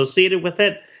sensation associated with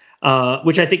it,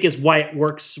 which I think is why it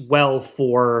works well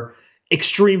for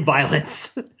extreme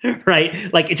violence,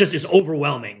 right? Like, it just is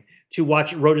overwhelming to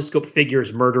watch rotoscope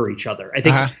figures murder each other. I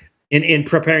think in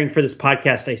preparing for this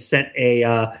podcast, I sent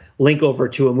a link over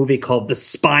to a movie called The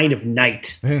Spine of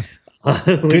Night.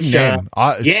 Good name.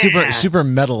 Super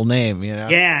metal name,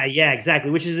 Yeah,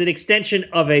 exactly. Which is an extension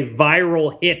of a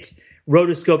viral hit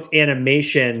rotoscoped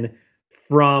animation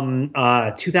from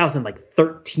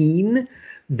 2013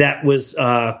 that was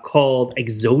called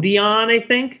Exodion, I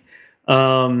think.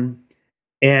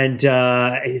 And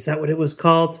is that what it was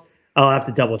called? I'll have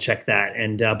to double check that.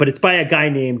 And but it's by a guy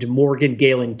named Morgan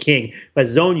Galen King, who has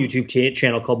his own YouTube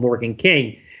channel called Morgan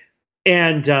King.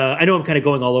 And I know I'm kind of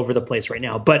going all over the place right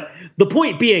now, but the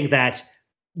point being that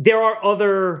there are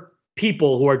other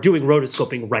people who are doing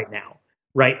rotoscoping right now,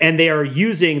 right? And they are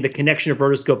using the connection of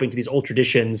rotoscoping to these old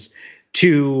traditions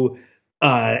to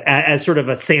as sort of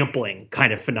a sampling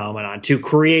kind of phenomenon to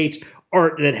create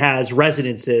art that has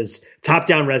resonances,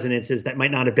 top-down resonances that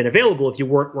might not have been available if you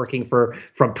weren't working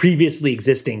from previously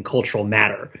existing cultural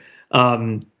matter.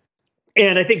 And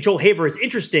I think Joel Haver is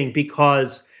interesting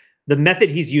because the method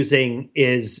he's using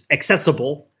is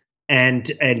accessible, and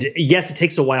yes, it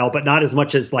takes a while, but not as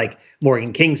much as like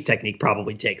Morgan King's technique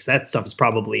probably takes. That stuff is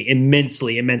probably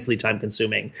immensely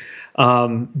time-consuming.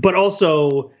 But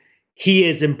also, he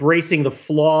is embracing the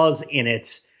flaws in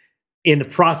it, in the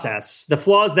process, the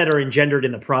flaws that are engendered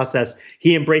in the process.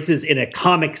 He embraces in a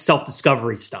comic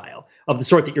self-discovery style of the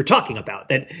sort that you're talking about.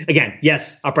 That, again,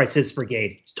 yes, Upright Citizens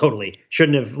Brigade totally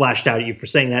shouldn't have lashed out at you for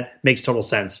saying that. Makes total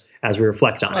sense as we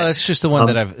reflect on it. That's just the one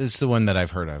it's the one that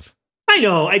I've heard of. I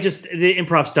know. The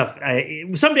improv stuff.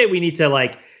 Someday we need to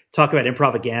like talk about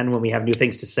improv again when we have new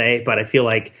things to say. But I feel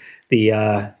like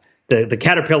the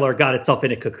caterpillar got itself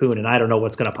in a cocoon, and I don't know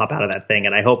what's going to pop out of that thing.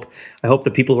 And I hope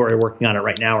the people who are working on it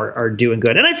right now are doing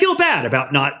good. And I feel bad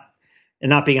about not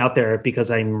being out there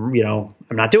because I'm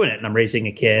not doing it, and I'm raising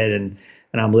a kid, and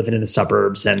I'm living in the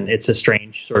suburbs, and it's a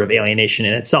strange sort of alienation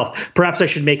in itself. Perhaps I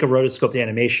should make a rotoscoped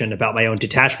animation about my own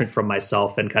detachment from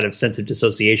myself and kind of sense of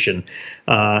dissociation.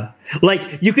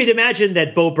 Like, you could imagine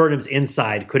that Bo Burnham's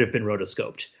inside could have been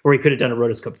rotoscoped, or he could have done a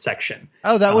rotoscoped section.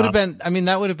 Oh, that would have been,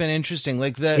 that would have been interesting.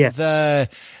 Like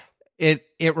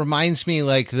it reminds me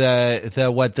like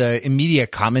the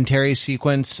immediate commentary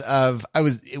sequence of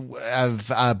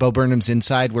Bo Burnham's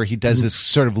Inside, where he does this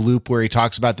sort of loop where he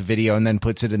talks about the video and then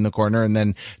puts it in the corner, and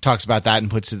then talks about that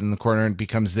and puts it in the corner, and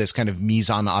becomes this kind of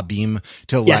mise en abîme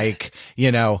to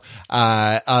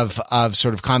of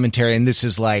sort of commentary. And this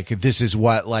is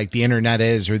what like the internet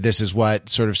is, or this is what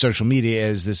sort of social media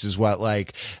is. This is what,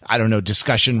 like, I don't know,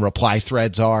 discussion reply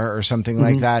threads are, or something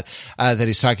like that, that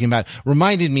he's talking about.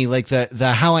 Reminded me like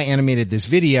the How I Animated This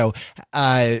Video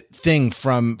thing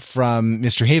from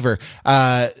Mr. Haver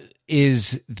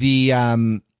is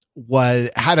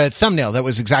had a thumbnail that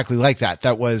was exactly like that.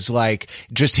 That was like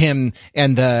just him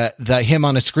and the him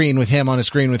on a screen with him on a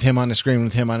screen with him on a screen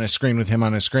with him on a screen with him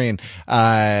on a screen,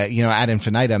 ad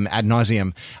infinitum, ad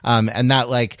nauseum. And that,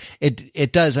 like,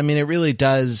 it does, I mean, it really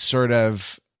does sort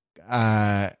of,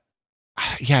 what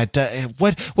do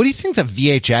you think the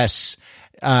VHS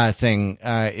thing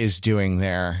is doing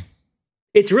there?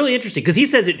 It's really interesting because he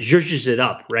says it zhuzhes it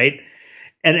up, right?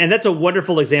 And that's a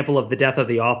wonderful example of the death of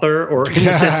the author, or in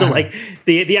the sense of like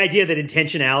the idea that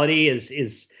intentionality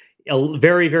is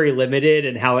very, very limited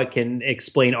in how it can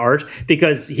explain art,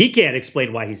 because he can't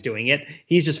explain why he's doing it.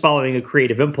 He's just following a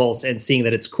creative impulse and seeing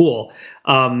that it's cool.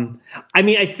 I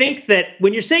mean, I think that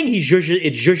when you're saying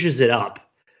it zhuzhes it up,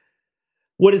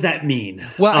 what does that mean?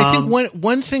 Well, I think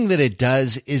one thing that it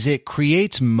does is it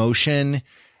creates motion.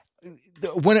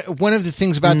 one of the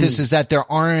things about this is that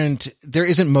there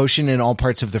isn't motion in all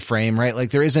parts of the frame, right?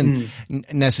 Like there isn't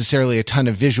necessarily a ton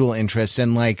of visual interest,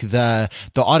 and like the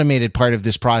automated part of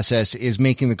this process is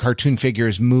making the cartoon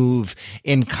figures move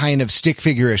in kind of stick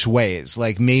figure-ish ways.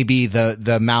 Like maybe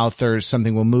the mouth or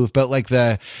something will move, but like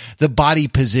the body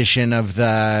position of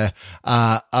the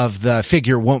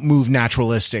figure won't move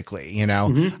naturalistically, you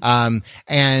know?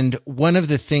 And one of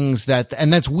the things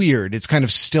and that's weird. It's kind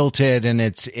of stilted and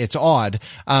it's odd.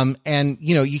 And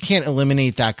you know, you can't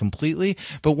eliminate that completely,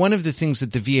 but one of the things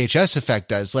that the VHS effect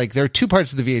does, like there are two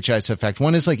parts of the VHS effect.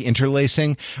 One is like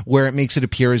interlacing, where it makes it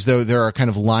appear as though there are kind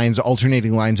of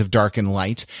alternating lines of dark and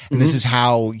light. And this is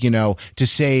how, you know, to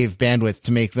save bandwidth,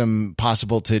 to make them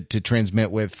possible to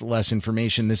transmit with less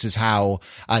information. This is how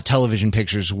television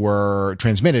pictures were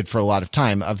transmitted for a lot of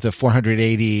time. Of the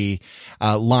 480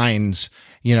 lines,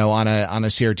 you know, on a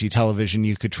CRT television,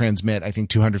 you could transmit, I think,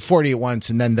 240 at once,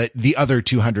 and then the other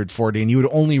 240, and you would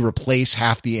only replace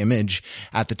half the image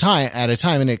at a time,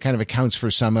 and it kind of accounts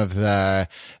for some of the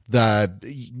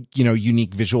you know,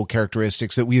 unique visual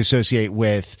characteristics that we associate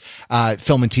with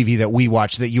film and TV that we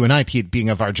watch, that you and I, Pete, being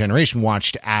of our generation,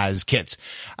 watched as kids.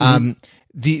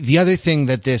 The other thing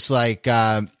that this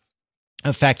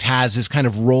effect has is kind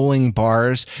of rolling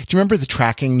bars. Do you remember the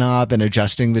tracking knob and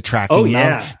adjusting the tracking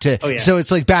knob so it's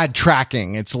like bad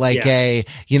tracking. It's like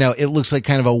you know, it looks like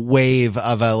kind of a wave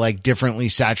of a like differently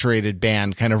saturated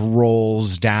band kind of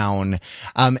rolls down.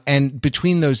 And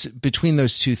between those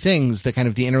two things, the kind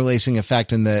of the interlacing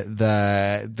effect and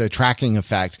the tracking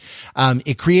effect,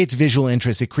 it creates visual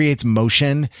interest. It creates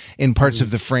motion in parts of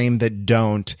the frame that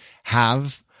don't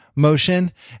have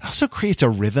motion. It also creates a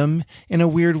rhythm in a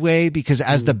weird way, because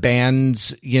as the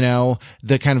bands, you know,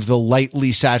 the kind of the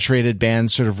lightly saturated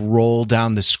bands sort of roll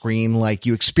down the screen, like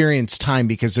you experience time,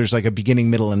 because there's like a beginning,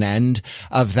 middle, and end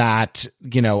of that,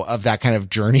 you know, of that kind of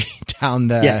journey down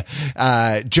the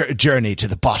journey to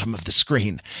the bottom of the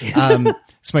screen.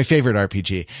 It's my favorite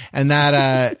RPG. And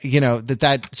that, you know,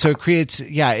 so it creates, so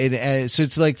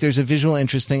it's like there's a visual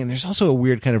interest thing, and there's also a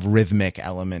weird kind of rhythmic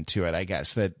element to it, I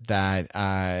guess, that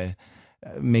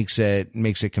makes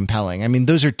it compelling. I mean,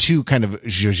 those are two kind of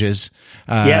zhuzhes,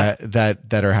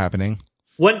 that are happening.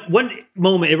 One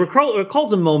moment, it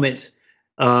recalls a moment,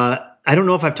 I don't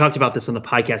know if I've talked about this on the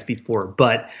podcast before,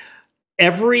 but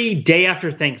every day after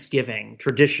Thanksgiving,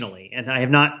 traditionally, and I have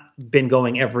not been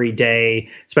going every day,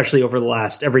 especially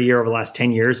every year over the last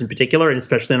 10 years in particular, and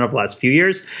especially over the last few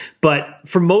years. But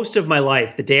for most of my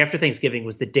life, the day after Thanksgiving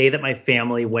was the day that my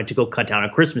family went to go cut down a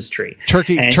Christmas tree.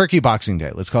 Turkey Boxing Day.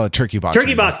 Let's call it Turkey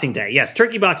Boxing Day. Yes. Yes.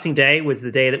 Turkey Boxing Day was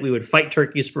the day that we would fight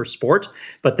turkeys for sport,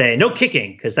 but no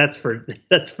kicking, because that's for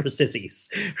sissies,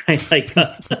 right? Like,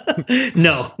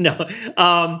 no.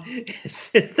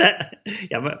 It's that,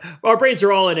 our brains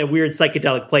are all in a weird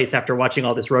psychedelic place after watching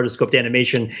all this rotoscoped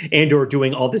animation and or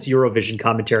doing all this Eurovision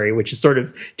commentary, which is sort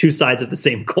of two sides of the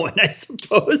same coin, I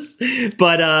suppose.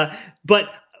 But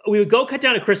we would go cut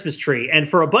down a Christmas tree. And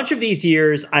for a bunch of these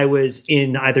years, I was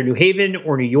in either New Haven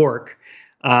or New York.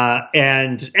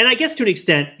 And I guess to an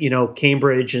extent, you know,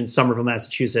 Cambridge and Somerville,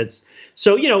 Massachusetts.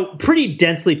 So, you know, pretty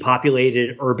densely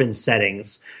populated urban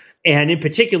settings. And in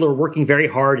particular, working very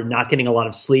hard and not getting a lot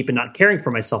of sleep and not caring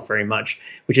for myself very much,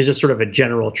 which is just sort of a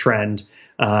general trend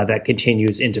that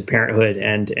continues into parenthood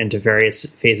and into various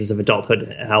phases of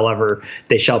adulthood, however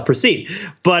they shall proceed.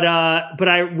 But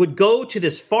I would go to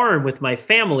this farm with my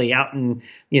family out in,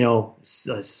 you know,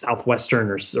 southwestern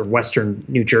or western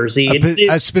New Jersey.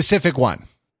 A specific one.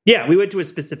 Yeah, we went to a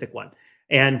specific one.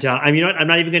 And I mean, I'm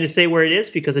not even going to say where it is,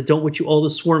 because I don't want you all to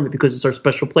swarm it, because it's our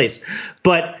special place.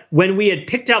 But when we had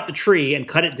picked out the tree and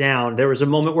cut it down, there was a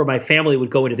moment where my family would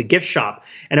go into the gift shop,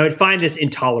 and I would find this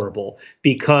intolerable,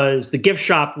 because the gift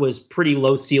shop was pretty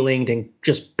low ceilinged and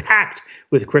just packed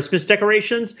with Christmas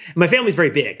decorations. And my family's very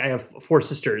big. I have 4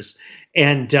 sisters.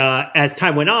 And as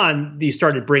time went on, you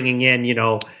started bringing in, you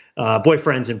know,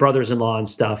 boyfriends and brothers-in-law and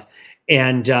stuff.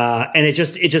 And it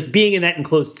just being in that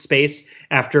enclosed space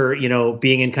after, you know,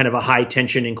 being in kind of a high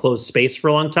tension enclosed space for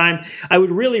a long time, I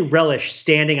would really relish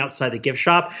standing outside the gift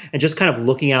shop and just kind of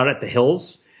looking out at the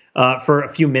hills for a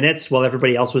few minutes while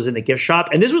everybody else was in the gift shop.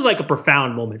 And this was like a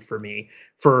profound moment for me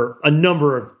for a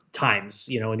number of times,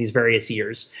 you know, in these various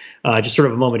years, just sort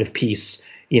of a moment of peace,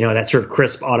 you know, that sort of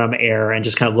crisp autumn air and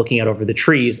just kind of looking out over the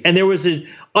trees. And there was an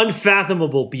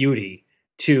unfathomable beauty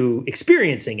to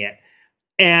experiencing it.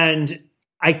 And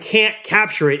I can't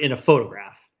capture it in a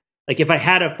photograph. Like if I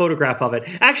had a photograph of it,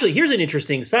 actually, here's an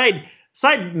interesting side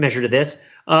measure to this.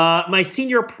 My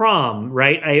senior prom,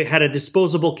 right? I had a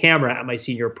disposable camera at my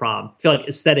senior prom. I feel like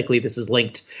aesthetically this is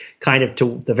linked kind of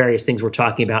to the various things we're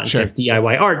talking about in Sure. kind of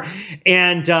DIY art.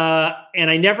 And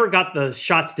I never got the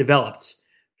shots developed,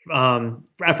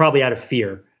 probably out of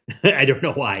fear. I don't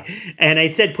know why. And I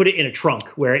said put it in a trunk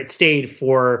where it stayed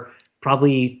for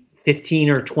probably 15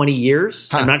 or 20 years.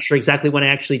 Huh. I'm not sure exactly when I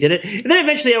actually did it. And then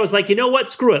eventually I was like, you know what?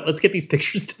 Screw it. Let's get these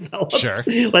pictures developed. Sure.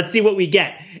 Let's see what we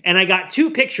get. And I got 2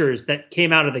 pictures that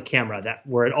came out of the camera that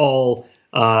were at all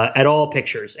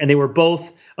pictures. And they were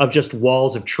both of just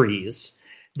walls of trees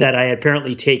that I had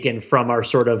apparently taken from our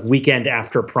sort of weekend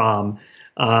after prom,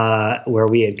 where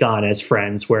we had gone as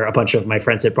friends, where a bunch of my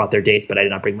friends had brought their dates, but I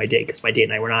did not bring my date because my date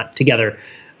and I were not together.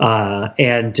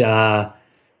 And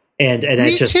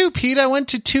Me too, Pete. I went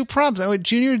to 2 proms. I went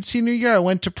junior and senior year. I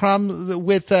went to prom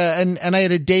with and I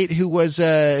had a date who was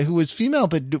female,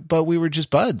 but we were just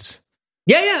buds.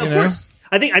 Yeah, of course.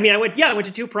 I went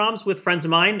to 2 proms with friends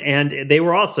of mine, and they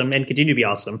were awesome and continue to be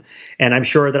awesome. And I'm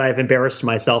sure that I've embarrassed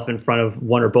myself in front of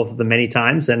one or both of them many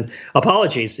times. And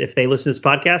apologies if they listen to this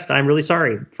podcast. I'm really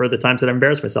sorry for the times that I've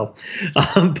embarrassed myself.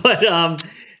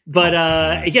 But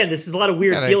again, this is a lot of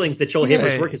weird feelings that Joel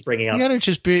Haber's work is bringing up. You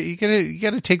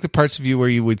gotta take the parts of you where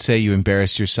you would say you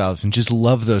embarrassed yourself and just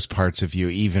love those parts of you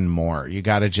even more. You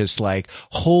gotta just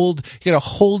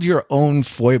hold your own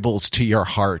foibles to your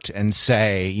heart and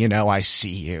say, I see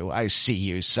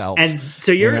you, self. And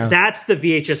so that's the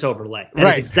VHS overlay. That's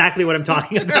right. Exactly what I'm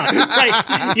talking about.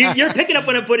 Right. You're picking up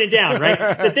what I'm putting down, right?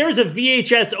 That there's a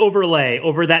VHS overlay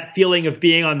over that feeling of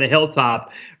being on the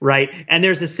hilltop, right? And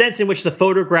there's a sense in which the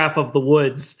photograph of the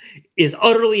woods is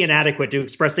utterly inadequate to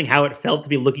expressing how it felt to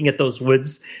be looking at those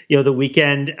woods, the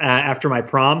weekend after my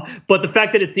prom. But the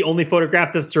fact that it's the only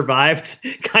photograph that survived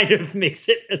kind of makes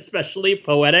it especially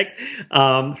poetic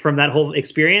from that whole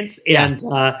experience. Yeah.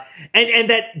 And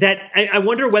that I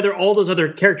wonder whether all those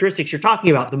other characteristics you're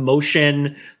talking about, the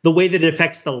motion, the way that it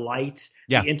affects the light,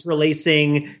 the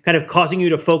interlacing, kind of causing you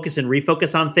to focus and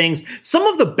refocus on things. Some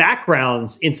of the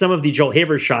backgrounds in some of the Joel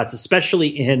Haber shots, especially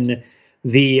in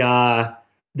the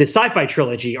sci-fi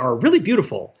trilogy, are really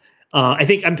beautiful. I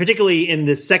think I'm particularly in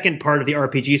the second part of the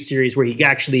RPG series where he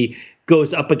actually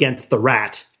goes up against the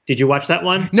rat. Did you watch that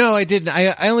one? No, I didn't.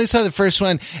 I only saw the first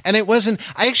one, and it wasn't.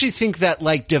 I actually think that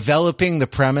developing the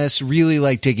premise,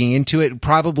 really digging into it,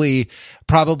 probably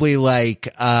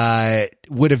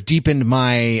would have deepened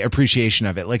my appreciation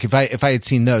of it. If I had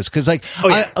seen those, because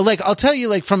I'll tell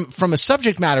you, from a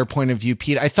subject matter point of view,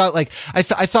 Pete, I thought I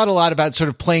thought a lot about sort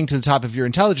of playing to the top of your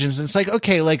intelligence. And it's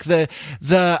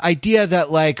the idea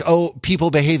that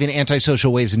people behave in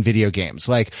antisocial ways in video games.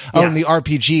 In the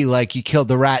RPG, you killed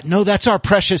the rat. No, that's our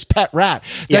precious pet rat.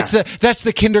 That's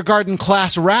the kindergarten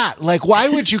class rat. Why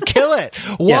would you kill it?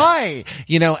 Why?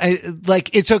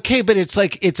 It's okay, but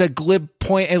it's a glib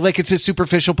point. It's a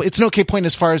superficial, it's an okay point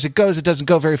as far as it goes. It doesn't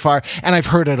go very far. And I've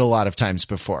heard it a lot of times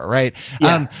before, right?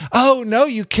 Yeah. Oh no,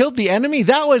 you killed the enemy.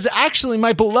 That was actually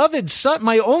my beloved son,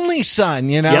 my only son,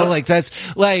 Yep.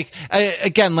 That's been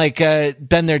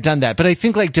there, done that. But I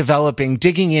think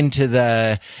digging into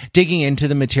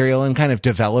the material and kind of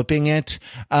developing it,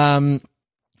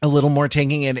 a little more,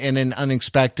 taking it in an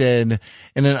unexpected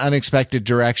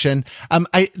direction.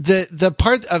 The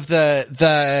part of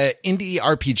the indie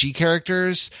RPG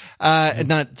characters,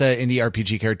 not the indie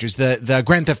RPG characters, the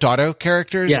Grand Theft Auto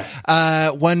characters,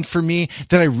 one for me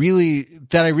that I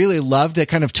really loved, that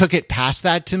kind of took it past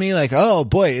that to me. Oh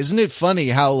boy, isn't it funny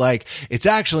how it's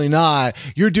actually not,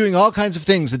 you're doing all kinds of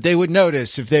things that they would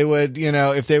notice if they would,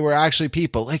 if they were actually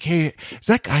people. Hey, is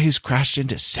that guy who's crashed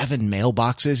into 7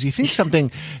 mailboxes? You think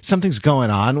something's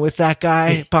going on with that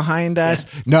guy behind us?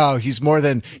 Yeah. No, he's more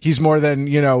than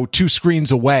 2 screens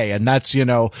away, and that's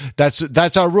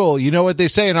our rule. You know what they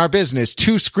say in our business: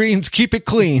 2 screens, keep it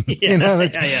clean. And that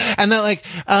it's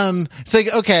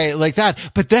okay,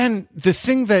 that. But then the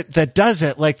thing that does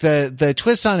it, the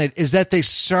twist on it, is that they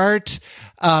start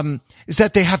is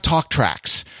that they have talk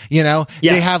tracks, They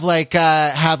have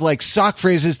stock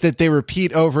phrases that they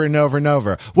repeat over and over and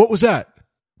over. What was that?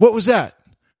 What was that?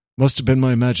 Must have been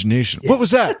my imagination. What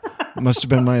was that? Must have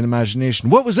been my imagination.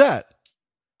 What was that?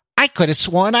 I could have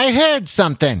sworn I heard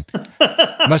something.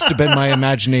 Must have been my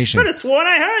imagination. Could have sworn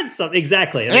I heard something.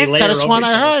 Exactly. I could have sworn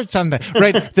I heard something.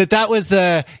 Right. That was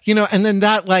the, and then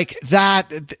that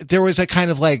there was a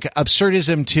kind of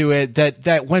absurdism to it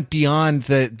that went beyond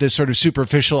the sort of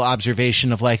superficial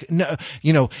observation of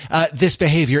no, this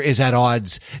behavior is at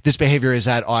odds. This behavior is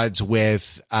at odds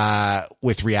with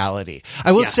reality.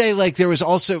 I will say there was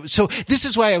also, so this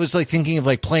is why I was thinking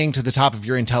of playing to the top of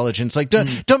your intelligence.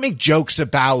 Don't make jokes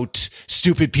about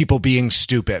stupid people being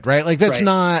stupid, right? That's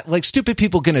not not like stupid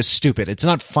people gonna stupid. It's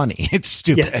not funny. It's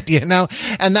stupid, you know?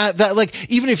 And that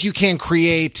like, even if you can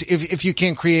create, if you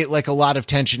can create like a lot of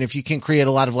tension, if you can create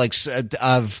a lot of like,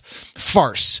 of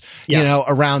farce, you know,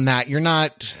 around that, you're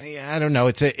not, I don't know.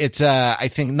 It's I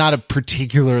think not a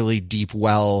particularly deep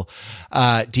well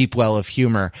of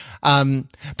humor.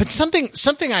 But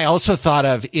something I also thought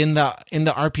of in the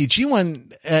RPG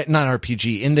one, not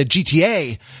RPG, in the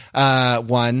GTA,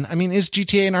 one. I mean, is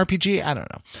GTA an RPG? I don't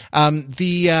know.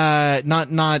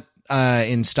 Not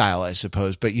in style, I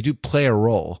suppose, but you do play a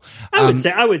role.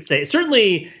 I would say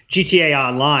certainly GTA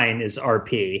Online is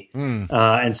RP.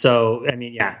 And so, I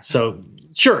mean, yeah, so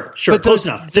sure. But close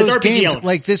enough. There's those RPG games, elements,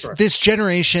 like sure. this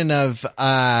generation of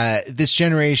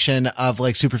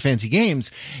like super fancy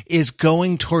games is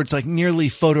going towards like nearly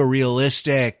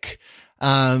photorealistic,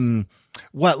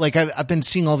 I've been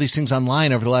seeing all these things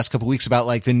online over the last couple of weeks about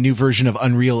like the new version of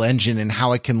Unreal Engine and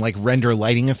how it can like render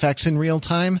lighting effects in real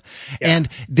time. And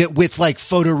that with like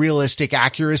photorealistic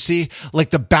accuracy,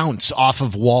 like the bounce off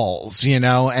of walls, you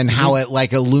know, and how it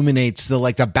like illuminates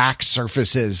the back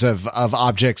surfaces of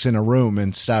objects in a room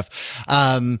and stuff.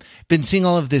 Been seeing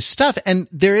all of this stuff, and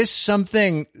there is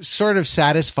something sort of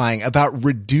satisfying about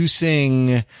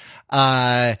reducing,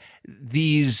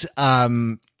 these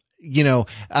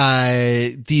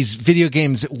video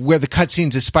games where the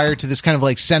cutscenes aspire to this kind of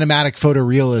like cinematic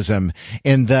photorealism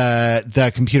in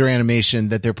the computer animation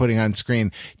that they're putting on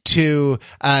screen to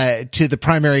the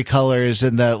primary colors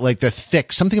and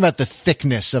something about the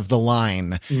thickness of the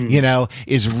line, you know,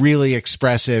 is really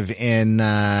expressive in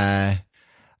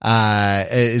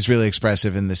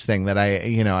this thing that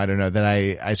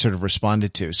I sort of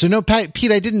responded to. So no,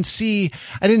 Pete, I didn't see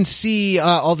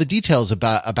all the details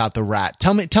about the rat.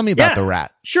 Tell me about the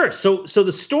rat. Sure. So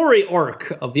the story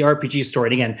arc of the RPG story,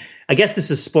 and again, I guess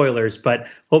this is spoilers, but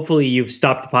hopefully you've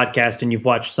stopped the podcast and you've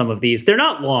watched some of these. They're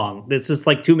not long. This is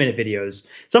like 2-minute videos.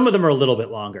 Some of them are a little bit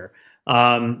longer.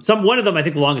 One of them, I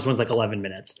think the longest one's like 11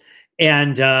 minutes.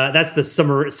 And that's the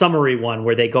summary one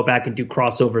where they go back and do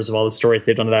crossovers of all the stories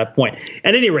they've done to that point.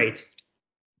 At any rate,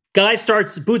 guy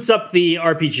boots up the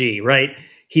RPG, right?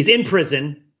 He's in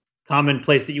prison, common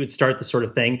place that you would start this sort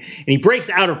of thing. And he breaks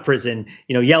out of prison,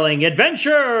 you know, yelling,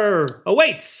 "Adventure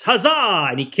awaits, huzzah!"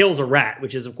 And he kills a rat,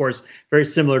 which is, of course, very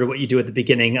similar to what you do at the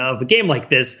beginning of a game like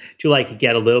this to like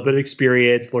get a little bit of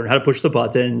experience, learn how to push the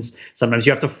buttons. Sometimes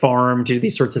you have to farm to do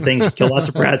these sorts of things, kill lots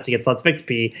of rats, he gets lots of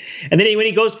XP. And then when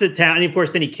he goes to the town, and of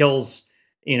course, then he kills,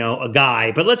 you know, a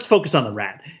guy. But let's focus on the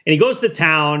rat. And he goes to the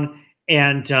town,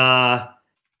 and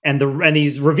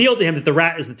he's revealed to him that the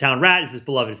rat is the town rat, is his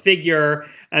beloved figure.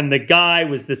 And the guy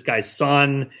was this guy's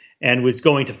son and was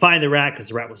going to find the rat because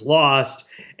the rat was lost.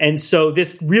 And so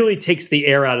this really takes the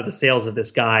air out of the sails of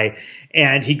this guy.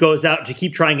 And he goes out to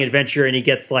keep trying adventure, and he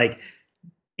gets like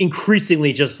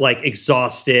increasingly just like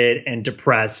exhausted and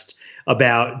depressed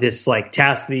about this like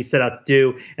task that he set out to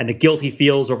do and the guilt he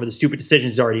feels over the stupid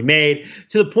decisions he's already made,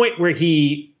 to the point where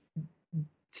he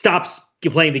stops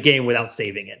playing the game without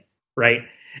saving it. Right.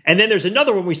 And then there's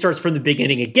another one where he starts from the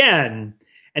beginning again.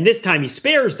 And this time he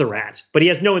spares the rat, but he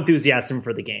has no enthusiasm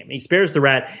for the game. And he spares the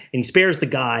rat and he spares the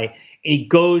guy, and he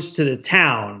goes to the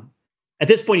town. At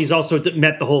this point, he's also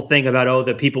met the whole thing about,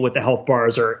 the people with the health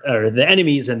bars are the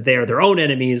enemies, and they're their own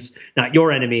enemies, not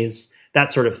your enemies,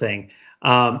 that sort of thing.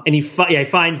 And he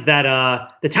finds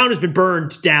that the town has been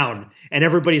burned down and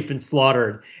everybody's been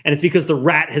slaughtered. And it's because the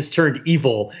rat has turned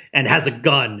evil and has a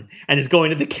gun and is going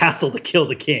to the castle to kill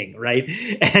the king, right?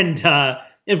 And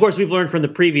of course, we've learned from the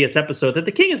previous episode that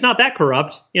the king is not that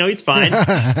corrupt. You know, he's fine.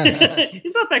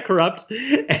 He's not that corrupt.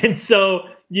 And so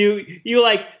you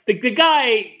like the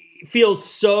guy feels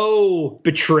so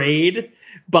betrayed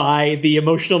by the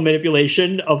emotional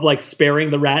manipulation of like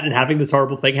sparing the rat and having this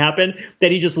horrible thing happen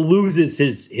that he just loses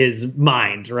his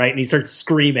mind, right? And he starts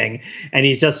screaming, and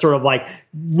he's just sort of like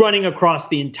running across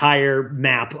the entire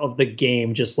map of the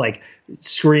game, just like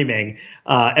screaming.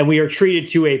 And we are treated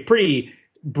to a pretty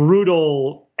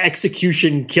brutal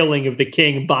execution killing of the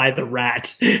king by the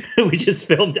rat, which is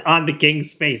filmed on the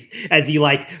king's face as he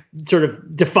like sort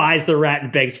of defies the rat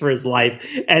and begs for his life.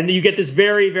 And you get this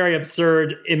very, very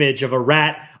absurd image of a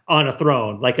rat on a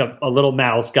throne, like a little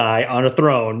mouse guy on a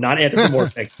throne, not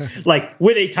anthropomorphic, like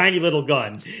with a tiny little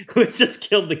gun, who has just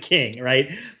killed the king,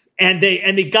 right? And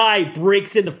the guy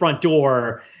breaks in the front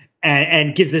door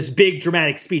and gives this big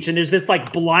dramatic speech, and there's this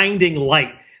like blinding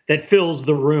light that fills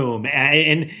the room,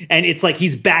 and it's like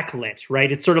he's backlit,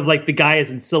 right? It's sort of like the guy is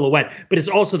in silhouette, but it's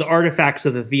also the artifacts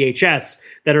of the VHS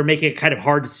that are making it kind of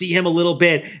hard to see him a little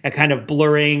bit, and kind of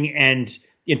blurring and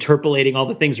interpolating all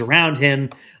the things around him,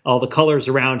 all the colors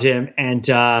around him, and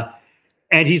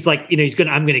And he's like,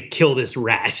 I'm going to kill this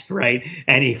rat, right?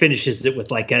 And he finishes it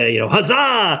with like a,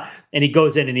 huzzah! And he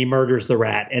goes in and he murders the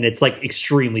rat, and it's like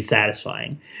extremely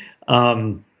satisfying.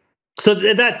 So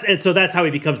that's how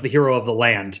he becomes the hero of the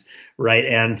land, right?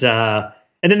 And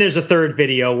then there's a third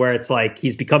video where it's like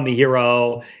he's become the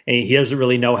hero, and he doesn't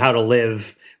really know how to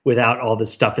live without all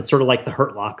this stuff. It's sort of like the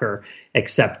Hurt Locker,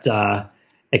 except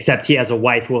he has a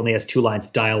wife who only has 2 lines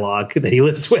of dialogue that he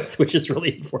lives with, which is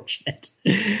really unfortunate.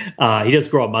 He does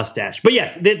grow a mustache. But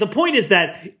yes, the point is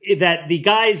that the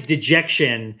guy's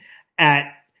dejection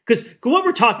because what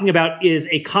we're talking about is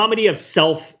a comedy of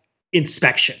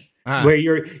self-inspection. Where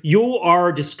you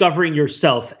are discovering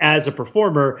yourself as a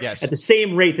performer at the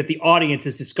same rate that the audience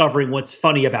is discovering what's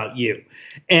funny about you.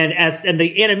 And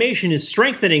the animation is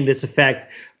strengthening this effect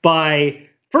by,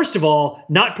 first of all,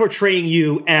 not portraying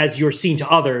you as you're seen to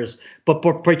others, but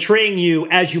portraying you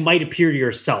as you might appear to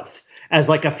yourself, as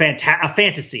like a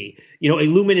fantasy, a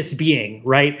luminous being,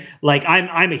 right? Like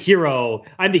I'm a hero.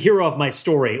 I'm the hero of my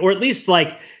story, or at least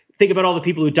like, think about all the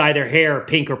people who dye their hair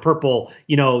pink or purple.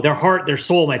 Their heart, their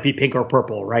soul might be pink or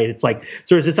purple, right? It's like,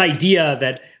 so there's this idea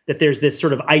that there's this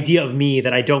sort of idea of me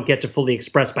that I don't get to fully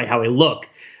express by how I look,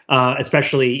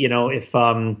 especially if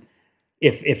I'm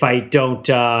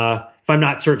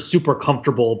not sort of super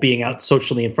comfortable being out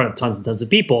socially in front of tons and tons of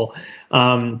people.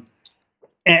 And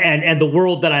the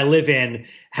world that I live in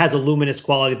has a luminous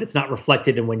quality that's not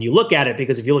reflected in when you look at it,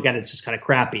 because if you look at it, it's just kind of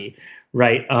crappy,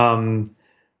 right?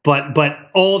 But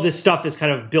all of this stuff is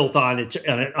kind of built on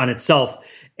itself.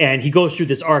 And he goes through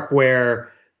this arc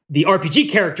where the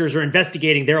RPG characters are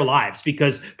investigating their lives,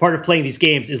 because part of playing these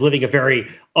games is living a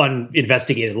very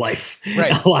uninvestigated life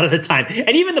a lot of the time.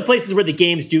 And even the places where the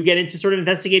games do get into sort of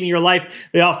investigating your life,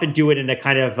 they often do it in a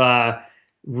kind of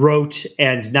rote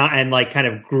and like kind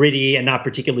of gritty and not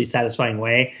particularly satisfying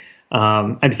way.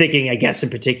 I'm thinking, I guess,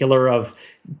 in particular of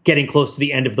getting close to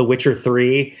the end of The Witcher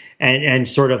 3 and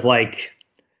sort of like,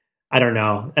 I don't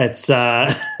know. It's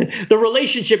the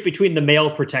relationship between the male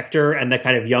protector and the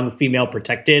kind of young female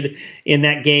protected in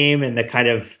that game, and the kind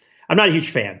of, I'm not a huge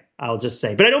fan, I'll just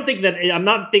say. But I don't think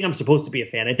I'm supposed to be a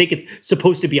fan. I think it's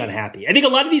supposed to be unhappy. I think a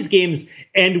lot of these games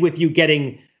end with you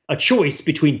getting a choice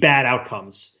between bad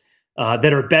outcomes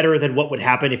that are better than what would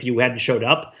happen if you hadn't showed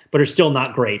up, but are still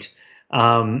not great.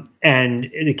 And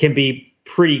it can be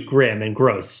pretty grim and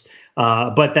gross.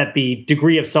 But that the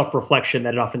degree of self-reflection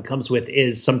that it often comes with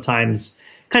is sometimes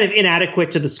kind of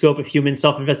inadequate to the scope of human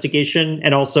self-investigation,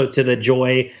 and also to the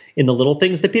joy in the little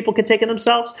things that people can take in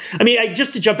themselves. I mean,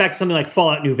 just to jump back to something like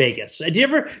Fallout New Vegas. Did you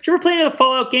ever play any of the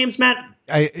Fallout games, Matt?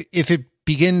 If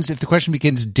the question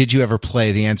begins, did you ever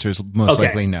play? The answer is most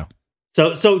likely no.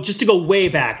 So just to go way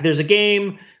back, there's a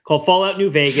game called Fallout New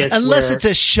Vegas. Unless it's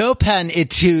a Chopin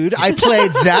etude. I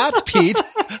played that, Pete.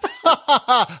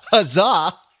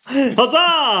 Huzzah.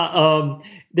 Huzzah!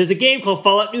 There's a game called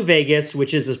Fallout New Vegas,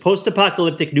 which is a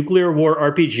post-apocalyptic nuclear war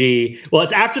RPG. Well,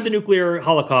 it's after the nuclear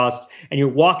holocaust, and you're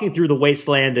walking through the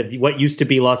wasteland of what used to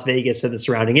be Las Vegas and the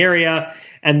surrounding area.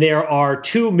 And there are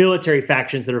 2 military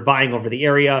factions that are vying over the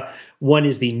area. One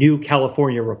is the New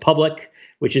California Republic,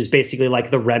 which is basically like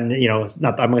the remnant,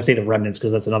 I'm going to say the remnants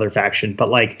because that's another faction, but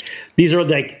like these are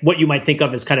like what you might think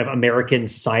of as kind of American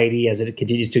society as it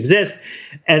continues to exist.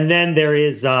 And then there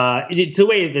is it's a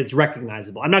way that's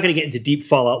recognizable. I'm not going to get into deep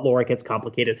Fallout lore. It gets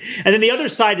complicated. And then the other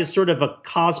side is sort of a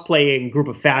cosplaying group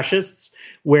of fascists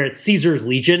where it's Caesar's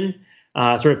Legion,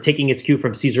 sort of taking its cue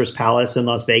from Caesar's Palace in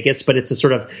Las Vegas, but it's a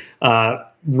sort of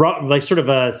like sort of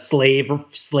a slave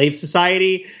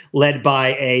society led by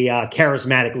a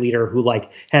charismatic leader who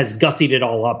like has gussied it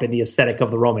all up in the aesthetic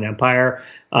of the Roman Empire,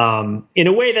 in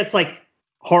a way that's like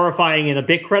horrifying and a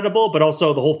bit credible, but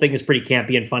also the whole thing is pretty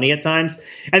campy and funny at times.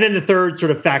 And then the third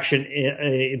sort of faction,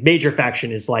 major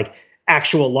faction, is like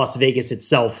actual Las Vegas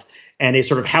itself and a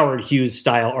sort of Howard Hughes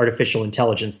style artificial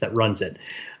intelligence that runs it.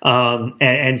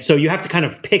 And so you have to kind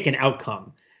of pick an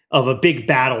outcome of a big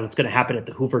battle that's going to happen at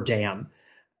the Hoover Dam.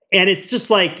 And it's just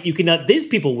like, you can let these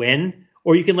people win,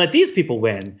 or you can let these people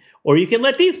win, or you can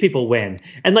let these people win.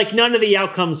 And like, none of the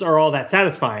outcomes are all that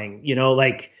satisfying.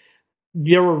 Like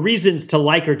there were reasons to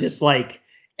like or dislike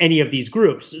any of these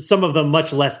groups, some of them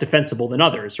much less defensible than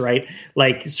others, right?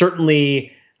 Like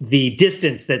certainly the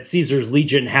distance that Caesar's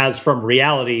Legion has from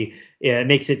reality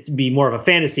makes it be more of a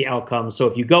fantasy outcome. So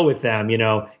if you go with them,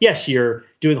 yes, you're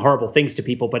doing horrible things to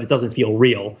people, but it doesn't feel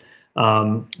real.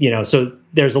 So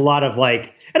there's a lot of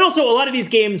like, and also a lot of these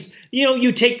games,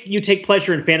 you take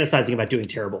pleasure in fantasizing about doing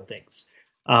terrible things.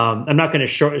 I'm not going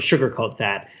to sugarcoat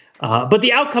that. But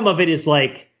the outcome of it is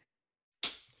like,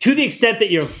 to the extent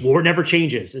that your war never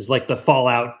changes is like the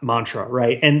Fallout mantra,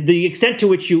 right? And the extent to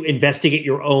which you investigate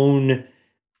your own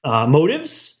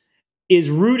motives is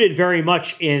rooted very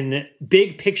much in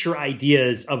big picture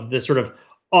ideas of the sort of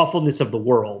awfulness of the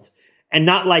world, and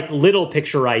not like little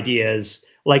picture ideas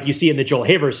like you see in the Joel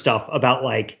Haver stuff about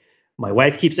like, my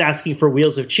wife keeps asking for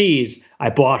wheels of cheese. I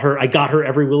got her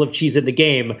every wheel of cheese in the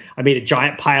game. I made a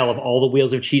giant pile of all the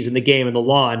wheels of cheese in the game in the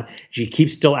lawn. She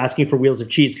keeps still asking for wheels of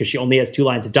cheese because she only has 2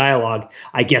 lines of dialogue.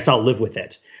 I guess I'll live with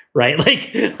it. Right.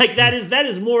 Like that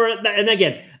is more. And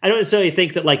again, I don't necessarily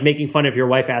think that like making fun of your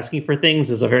wife asking for things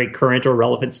is a very current or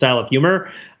relevant style of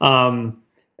humor.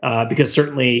 Because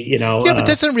certainly, yeah, but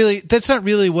that's not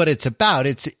really what it's about.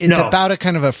 It's about a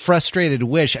kind of a frustrated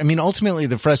wish. I mean, ultimately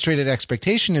the frustrated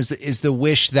expectation is the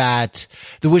wish that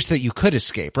you could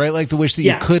escape, right? Like the wish that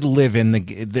you could live in the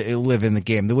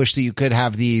game, the wish that you could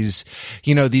have these,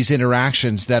 these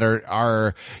interactions that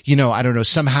are, I don't know,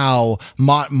 somehow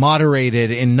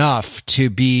moderated enough to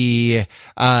be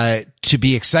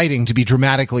exciting, to be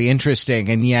dramatically interesting,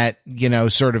 and yet,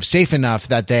 sort of safe enough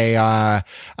that they,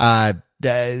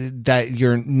 that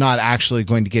you're not actually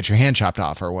going to get your hand chopped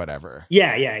off or whatever.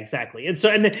 Yeah, exactly. And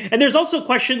so, and there's also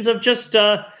questions of just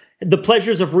the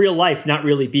pleasures of real life not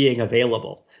really being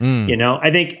available.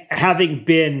 I think having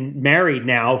been married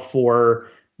now for,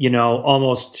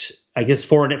 almost, I guess,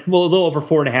 a little over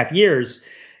 4.5 years,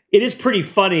 it is pretty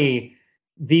funny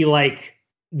the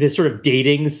sort of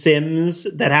dating sims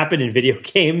that happen in video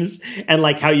games, and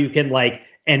like how you can like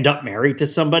end up married to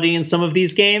somebody in some of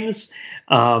these games.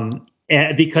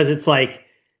 And because it's like,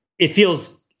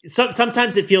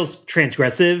 sometimes it feels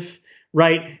transgressive,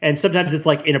 right? And sometimes it's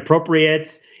like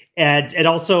inappropriate. And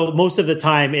also most of the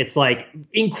time it's like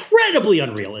incredibly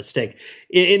unrealistic.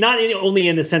 Not only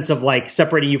in the sense of like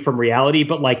separating you from reality,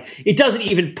 but like it doesn't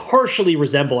even partially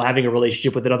resemble having a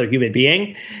relationship with another human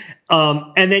being.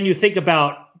 And then you think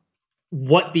about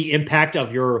what the impact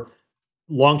of your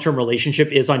long-term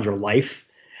relationship is on your life,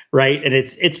 right? And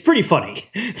it's pretty funny.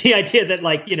 The idea that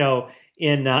like,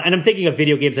 and I'm thinking of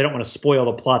video games. I don't want to spoil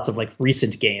the plots of like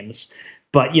recent games,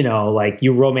 but like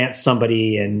you romance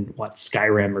somebody in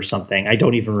Skyrim or something. I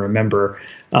don't even remember.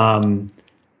 And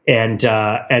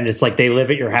it's like they live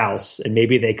at your house and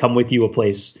maybe they come with you a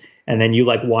place and then you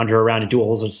like wander around and do a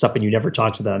whole bunch of stuff and you never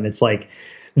talk to them. It's like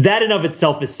that in of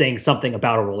itself is saying something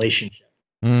about a relationship.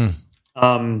 And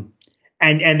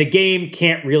the game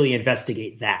can't really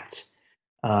investigate that.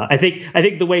 I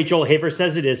think the way Joel Haver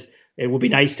says it is, it would be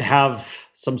nice to have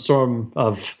some sort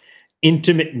of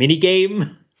intimate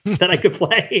minigame that I could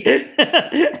play.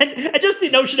 and just the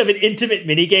notion of an intimate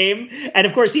minigame. And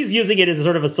of course, he's using it as a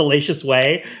sort of a salacious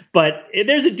way, but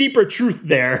there's a deeper truth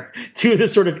there to the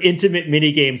sort of intimate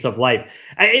minigames of life.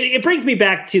 It brings me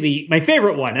back to my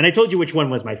favorite one. And I told you which one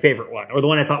was my favorite one, or the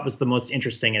one I thought was the most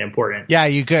interesting and important. Yeah,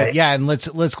 you could. Right? Yeah. And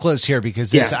let's close here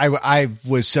because I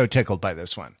was so tickled by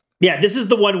this one. Yeah, this is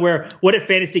the one where what if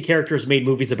fantasy characters made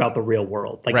movies about the real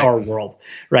world, like our world,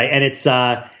 right? And it's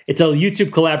a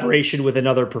YouTube collaboration with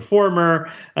another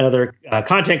performer, another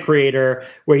content creator,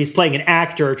 where he's playing an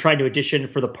actor trying to audition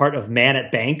for the part of Man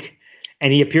at Bank.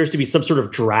 And he appears to be some sort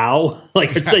of drow,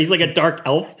 he's like a dark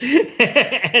elf,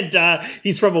 and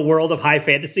he's from a world of high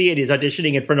fantasy, and he's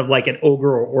auditioning in front of like an ogre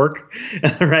or orc,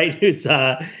 right? Who's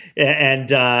and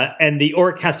the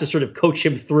orc has to sort of coach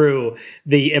him through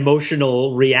the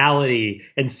emotional reality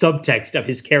and subtext of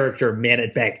his character, Man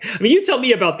at Bank. I mean, you tell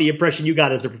me about the impression you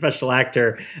got as a professional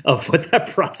actor of what that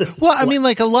process. Well, I mean,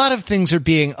 like a lot of things are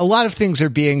being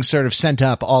sort of sent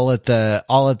up all at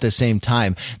the same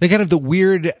time. The kind of the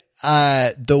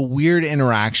weird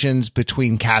interactions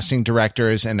between casting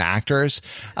directors and actors.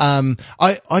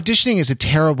 Auditioning is a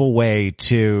terrible way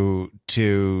to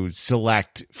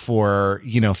select for,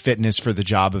 fitness for the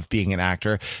job of being an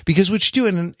actor, because what you do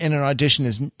in an audition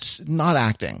is not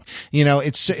acting.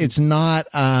 It's not,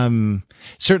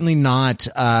 certainly not,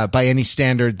 by any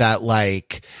standard that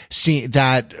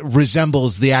that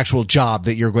resembles the actual job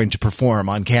that you're going to perform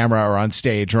on camera or on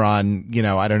stage or on,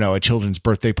 I don't know, a children's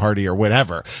birthday party or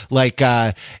whatever.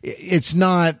 It's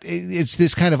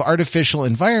this kind of artificial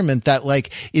environment that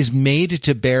is made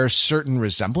to bear certain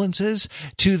resemblances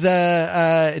to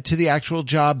the actual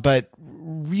job, but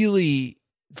really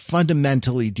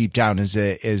fundamentally deep down is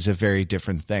a very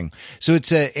different thing. So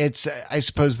it's I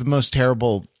suppose the most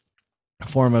terrible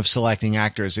form of selecting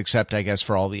actors, except I guess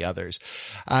for all the others.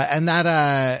 And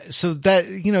that, so that,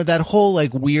 you know, that whole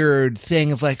like weird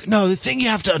thing of like, no, the thing you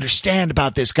have to understand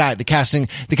about this guy, the casting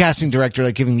director,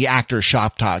 like giving the actor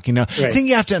shop talk, you know, the thing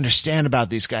you have to understand about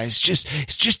these guys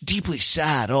it's just deeply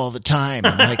sad all the time.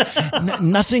 And like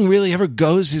nothing really ever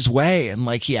goes his way. And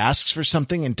like he asks for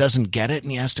something and doesn't get it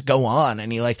and he has to go on,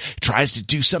 and he like tries to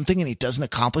do something and he doesn't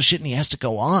accomplish it and he has to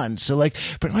go on. So like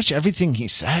pretty much everything he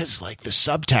says, like the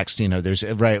subtext, you know, there's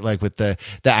right, like with the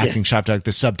acting shop talk,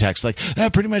 the subtext, like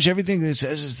pretty much everything that it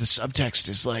says is the subtext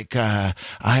is like,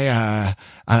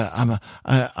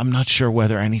 I'm not sure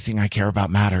whether anything I care about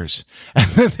matters. And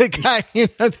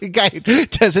the guy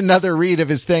does another read of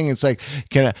his thing. It's like,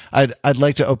 I'd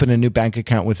like to open a new bank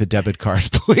account with a debit card,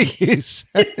 please.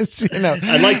 You know,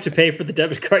 I'd like to pay for the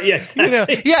debit card. Yes. Yeah,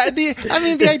 exactly. You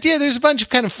know, the idea, there's a bunch of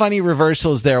kind of funny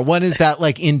reversals there. One is that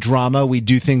like in drama, we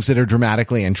do things that are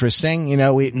dramatically interesting. You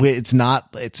know, it's not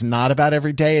about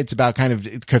every day. It's about kind of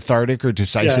cathartic or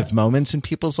decisive moments in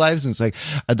people's lives. And it's like,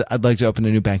 I'd like to open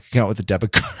a new bank account with a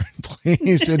debit card,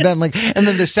 please. And then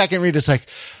the second read is like,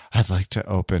 I'd like to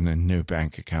open a new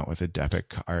bank account with a debit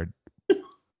card,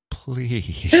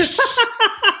 please.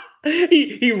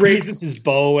 He raises his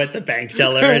bow at the bank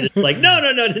teller and it's like, no.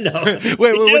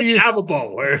 Wait, what do you have a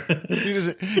bow?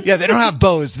 Yeah, they don't have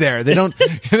bows there. They don't,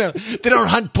 you know, they don't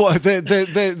hunt bow.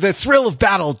 The thrill of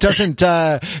battle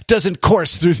doesn't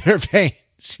course through their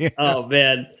veins. You know? Oh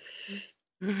man.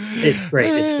 It's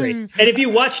great. And if you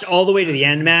watched all the way to the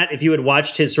end, Matt, if you had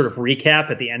watched his sort of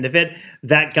recap at the end of it,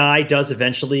 that guy does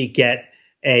eventually get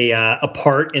a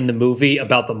part in the movie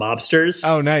about the mobsters.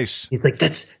 Oh, nice. He's like,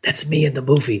 that's me in the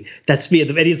movie. That's me.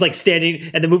 And he's like standing,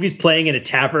 and the movie's playing in a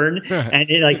tavern, and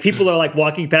like people are like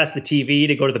walking past the TV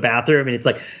to go to the bathroom, and it's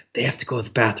like they have to go to the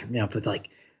bathroom now, but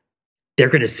like they're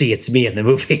going to see it's me in the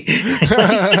movie.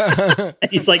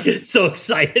 And he's like so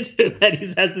excited that he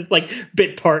has this like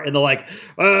bit part in the like,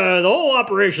 the whole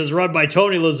operation is run by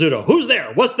Tony Lazzuto. Who's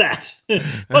there? What's that?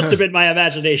 Must have been my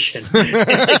imagination.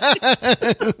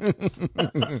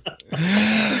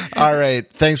 All right.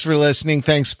 Thanks for listening.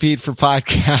 Thanks, Pete, for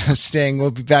podcasting.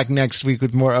 We'll be back next week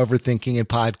with more Overthinking and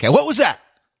Podcast. What was that?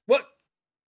 What?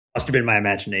 Must have been my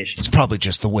imagination. It's probably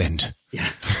just the wind. Yeah.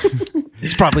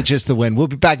 It's probably just the wind. We'll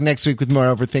be back next week with more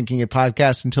Overthinking and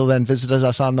Podcast. Until then, visit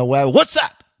us on the web. What's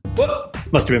that? What?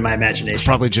 Must have been my imagination. It's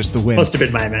probably just the wind. Must have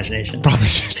been my imagination. Probably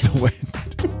just the wind.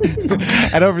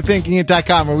 At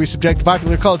overthinkingit.com, where we subject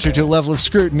popular culture to a level of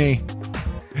scrutiny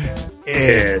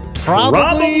it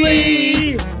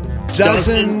probably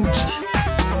doesn't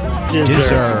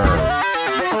deserve.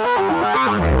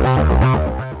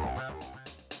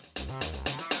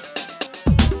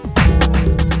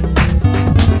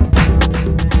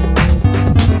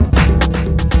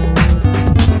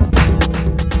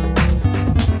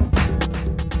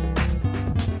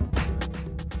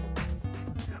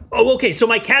 Oh, okay. So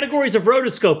my categories of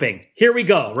rotoscoping. Here we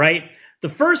go, right? The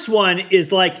first one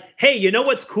is like, hey, you know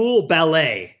what's cool?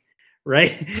 Ballet,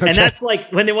 right? Okay. And that's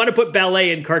like when they want to put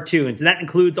ballet in cartoons. And that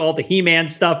includes all the He-Man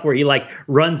stuff where he like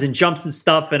runs and jumps and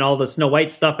stuff and all the Snow White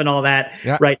stuff and all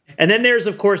that, right? And then there's,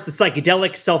 of course, the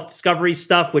psychedelic self-discovery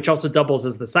stuff, which also doubles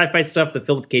as the sci-fi stuff, the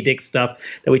Philip K. Dick stuff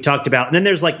that we talked about. And then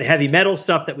there's like the heavy metal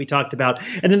stuff that we talked about.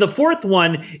 And then the fourth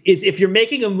one is if you're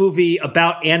making a movie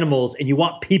about animals and you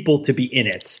want people to be in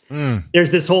it.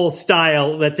 There's this whole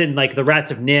style that's in like the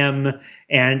Rats of Nim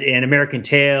and in American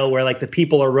Tail where like the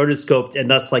people are rotoscoped and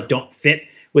thus like don't fit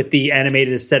with the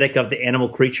animated aesthetic of the animal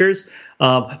creatures.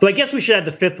 Though I guess we should add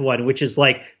the fifth one, which is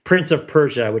like Prince of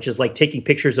Persia, which is like taking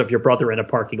pictures of your brother in a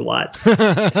parking lot.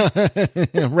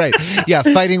 Right. Yeah.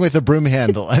 Fighting with a broom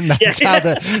handle. And that's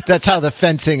how the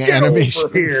fencing Get animation.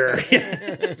 over here.